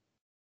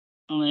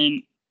 I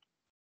mean,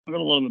 I got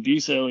a lot of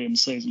abuse early in the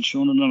season,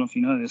 Sean. I don't know if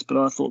you know this, but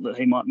I thought that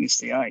he might miss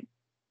the 8.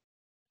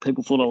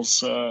 People thought I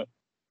was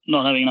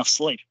not having enough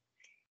sleep.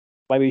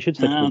 Maybe you should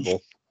sleep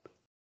football.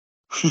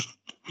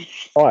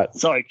 All right.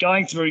 Sorry,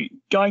 going through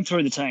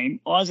the team,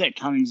 Isaac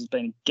Cummings has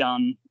been a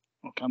gun.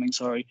 Or Cummings,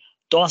 sorry.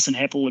 Dyson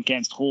Heppel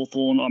against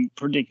Hawthorn, I'm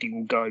predicting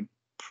will go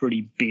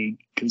pretty big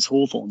because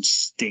Hawthorn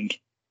stink.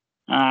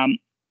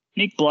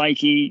 Nick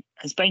Blakey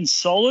has been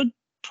solid,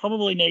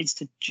 probably needs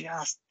to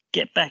just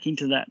get back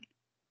into that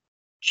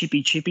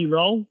chippy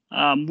role,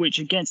 which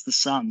against the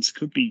Suns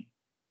could be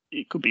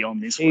on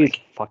this week.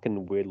 He's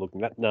fucking weird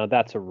looking. No,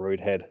 that's a rude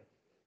head.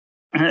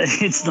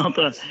 It's not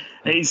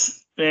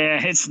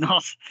it's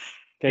not.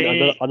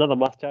 Okay, another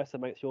mustache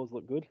that makes yours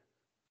look good.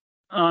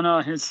 Oh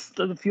no, there's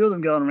a few of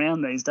them going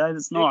around these days.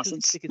 It's nice.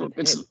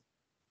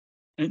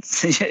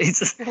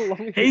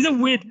 He's a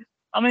weird.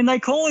 I mean, they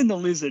call him the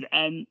lizard,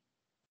 and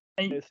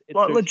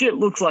legit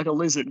looks like a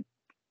lizard.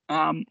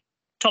 Tom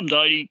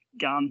Doty,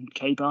 gun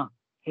keeper,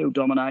 he'll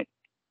dominate.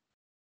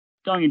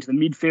 Going into the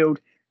midfield,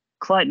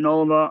 Clayton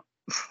Oliver,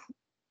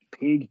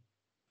 pig.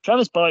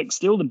 Travis Boak,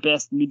 still the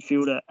best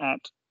midfielder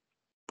at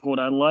Port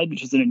Adelaide,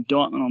 which is an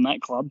indictment on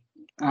that club.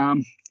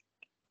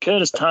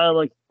 Curtis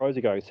Taylor. Pros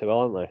are going so well,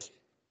 aren't they?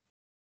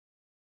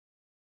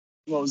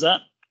 What was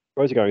that?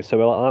 Pros are going so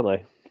well, aren't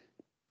they?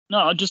 No,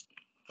 I just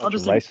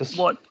think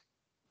what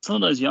some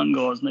of those young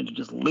guys need to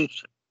just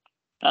lift.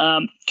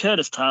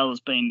 Curtis Taylor's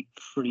been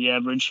pretty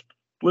average.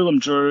 Willem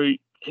Drew,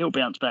 he'll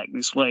bounce back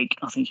this week.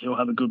 I think he'll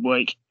have a good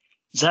week.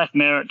 Zach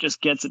Merritt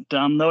just gets it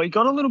done, though he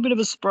got a little bit of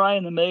a spray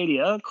in the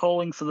media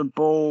calling for the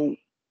ball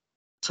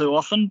too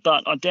often,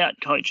 but I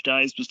doubt Coach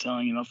Days was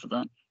telling him off for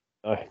that.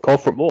 Call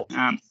for it more.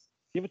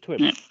 Give it to him.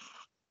 Yeah.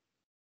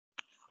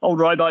 Old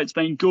Rowboat's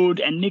been good,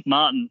 and Nick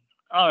Martin,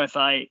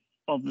 RFA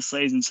of the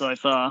season so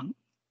far.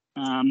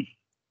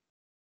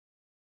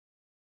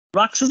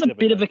 Rux is a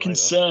bit of a no-brainer.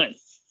 concern.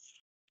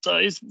 So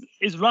is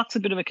Rux a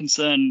bit of a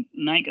concern?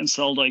 Nank and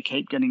Soldo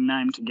keep getting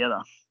named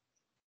together.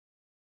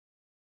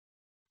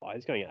 Oh,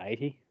 he's going at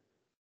 80.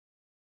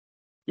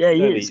 Yeah,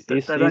 he is. But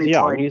He's they've only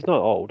young. played. He's not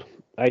old.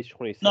 Age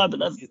 27. No, but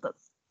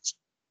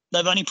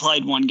they've only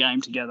played one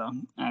game together,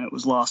 and it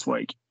was last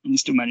week, and he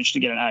still managed to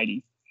get an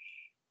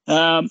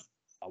 80.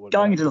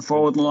 Going into the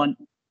forward line,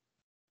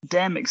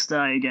 Dan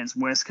McStay against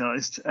West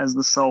Coast as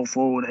the sole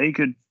forward, he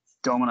could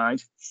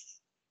dominate.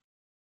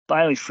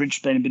 Bailey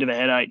Fritch's been a bit of a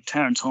headache.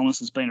 Taron Thomas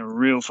has been a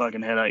real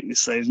fucking headache this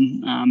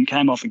season.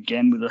 Came off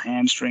again with a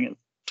hamstring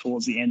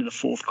towards the end of the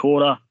fourth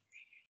quarter.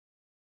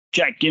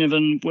 Jack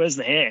Ginnivan, where's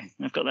the hair?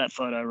 I've got that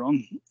photo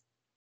wrong.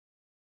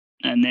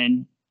 And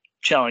then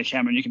Charlie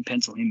Cameron, you can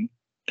pencil him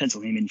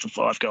in for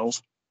 5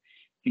 goals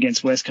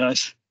against West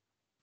Coast.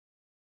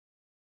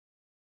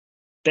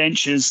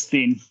 Bench is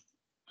thin.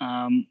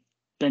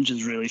 Bench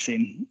is really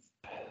thin.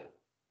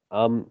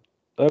 Over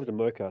to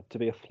Mocha, to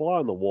be a fly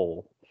on the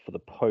wall for the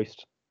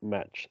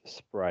post-match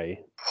spray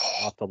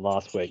after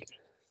last week.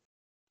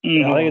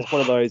 I think it's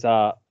one of those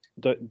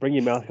don't bring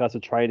your mouth guards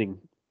to training,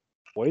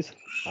 boys.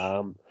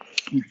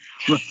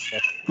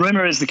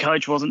 Rumour is the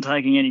coach wasn't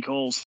taking any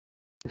calls.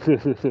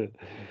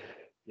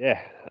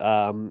 Yeah,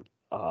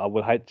 I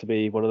would hate to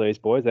be one of those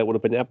boys. That would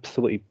have been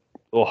absolutely.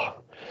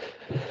 What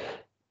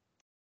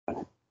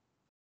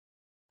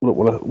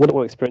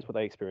experience what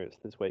they experienced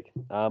this week.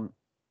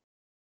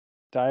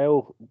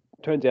 Dale,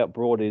 turns out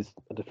Broad is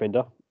a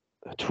defender.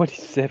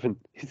 27.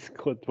 He's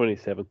scored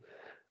 27.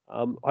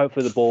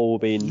 Hopefully the ball will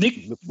be in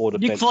more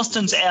defense. Nick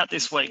Floston's out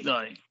this week,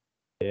 though.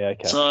 Yeah,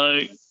 okay. So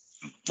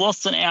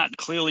Floston out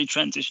clearly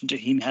transitioned to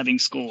him having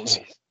scores.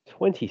 Jeez,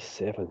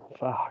 27.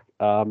 Fuck.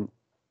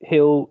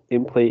 Hill,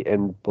 Impley,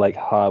 and Blake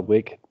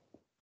Hardwick.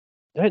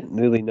 You don't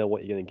really know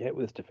what you're going to get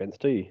with this defense,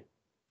 do you?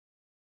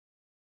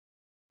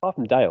 Apart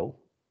from Dale.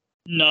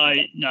 No,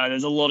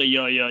 there's a lot of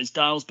yo-yos.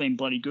 Dale's been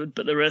bloody good,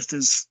 but the rest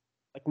is...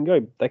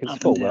 They can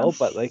score well,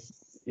 but they,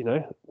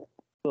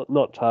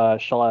 not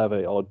shy of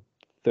an odd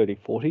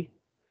 30-40.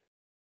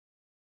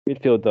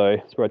 Midfield, though,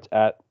 is where it's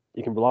at.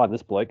 You can rely on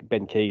this bloke,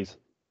 Ben Keys.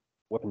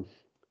 Weapon.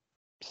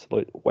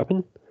 Absolute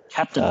weapon.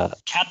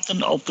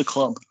 Captain of the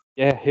club.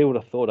 Yeah, he would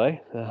have thought, eh?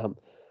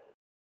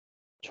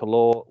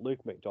 Chalor,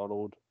 Luke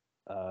McDonald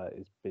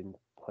has been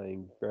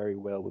playing very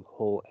well with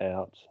Hall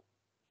out.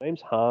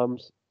 James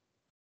Harms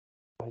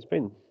has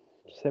been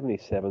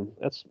 77.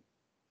 That's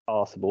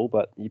passable,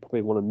 but you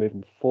probably want to move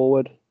him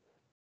forward.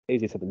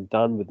 Easier said than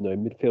done with no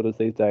midfielders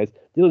these days.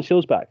 Dylan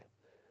Shill's back.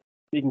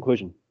 Big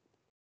inclusion.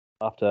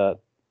 After...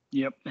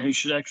 Yep, who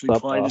should actually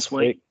play this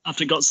week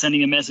after got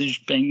sending a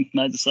message being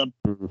made the sub.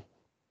 Mm-hmm.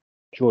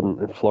 Jordan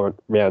and Florent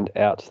round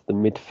out the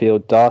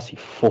midfield. Darcy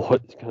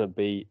Ford is going to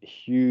be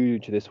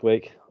huge this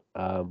week.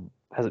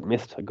 Hasn't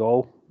missed a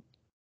goal,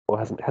 or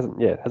hasn't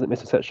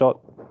missed a set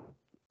shot.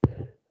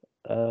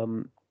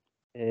 Will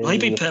he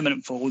be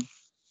permanent forward?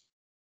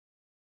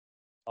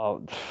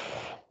 Oh,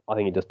 I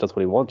think he just does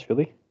what he wants,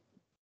 really.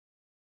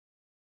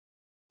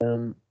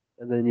 And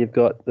then you've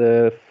got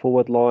the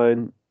forward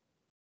line.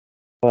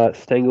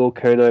 Stengel,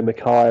 Kerno,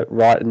 Mackay,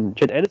 Wright, and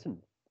Jed Anderson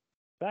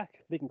back.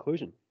 Big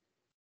inclusion.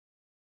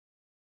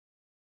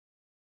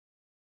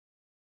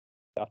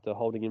 After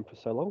holding him for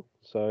so long.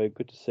 So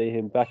good to see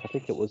him back. I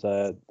think it was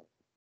a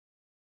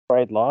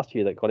trade last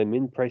year that got him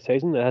in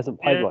pre-season. It hasn't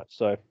played much,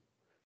 so.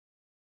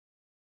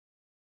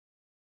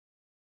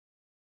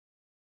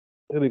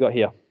 Who we got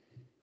here?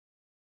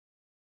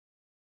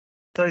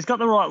 So he's got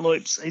the right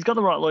loops. He's got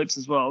the right loops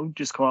as well,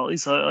 just quietly.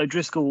 So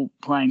O'Driscoll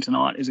playing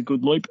tonight is a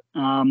good loop.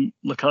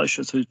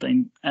 Lukosius, who's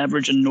been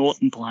average, and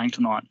Norton playing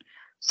tonight.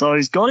 So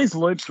he's got his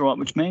loops right,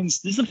 which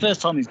means this is the first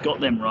time he's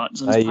got them right.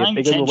 So he's paying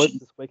attention. The loops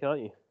this week,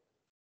 aren't you?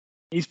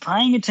 He's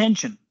paying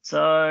attention.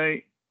 So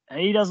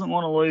he doesn't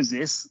want to lose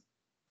this,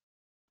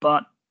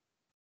 but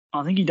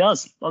I think he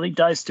does. I think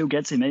Dave still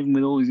gets him, even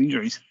with all his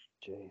injuries.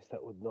 Jeez,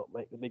 that would not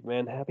make the big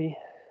man happy.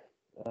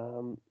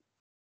 Yeah,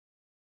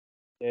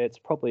 it's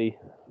probably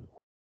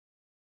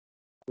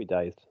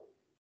dazed.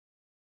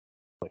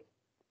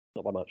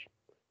 Not by much.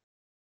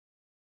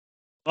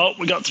 Well,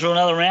 we got through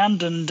another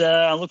round, and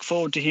I look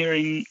forward to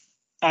hearing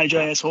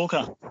AJS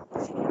Hawker.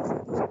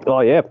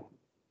 Oh yeah,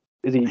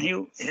 is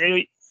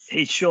he?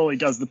 He surely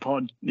does the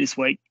pod this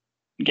week,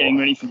 getting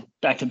ready for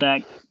back to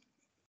back.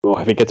 Well,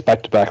 if he gets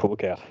back to back,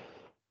 look out.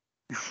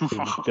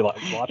 Be like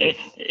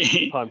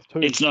times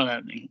 2. It's not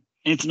happening.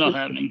 It's not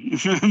happening.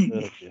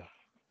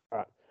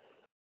 All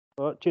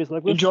right. Cheers,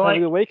 Legwood. Enjoy. Have a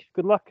good week.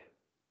 Good luck.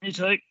 You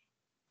too.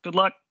 Good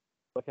luck.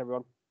 Good luck,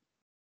 everyone.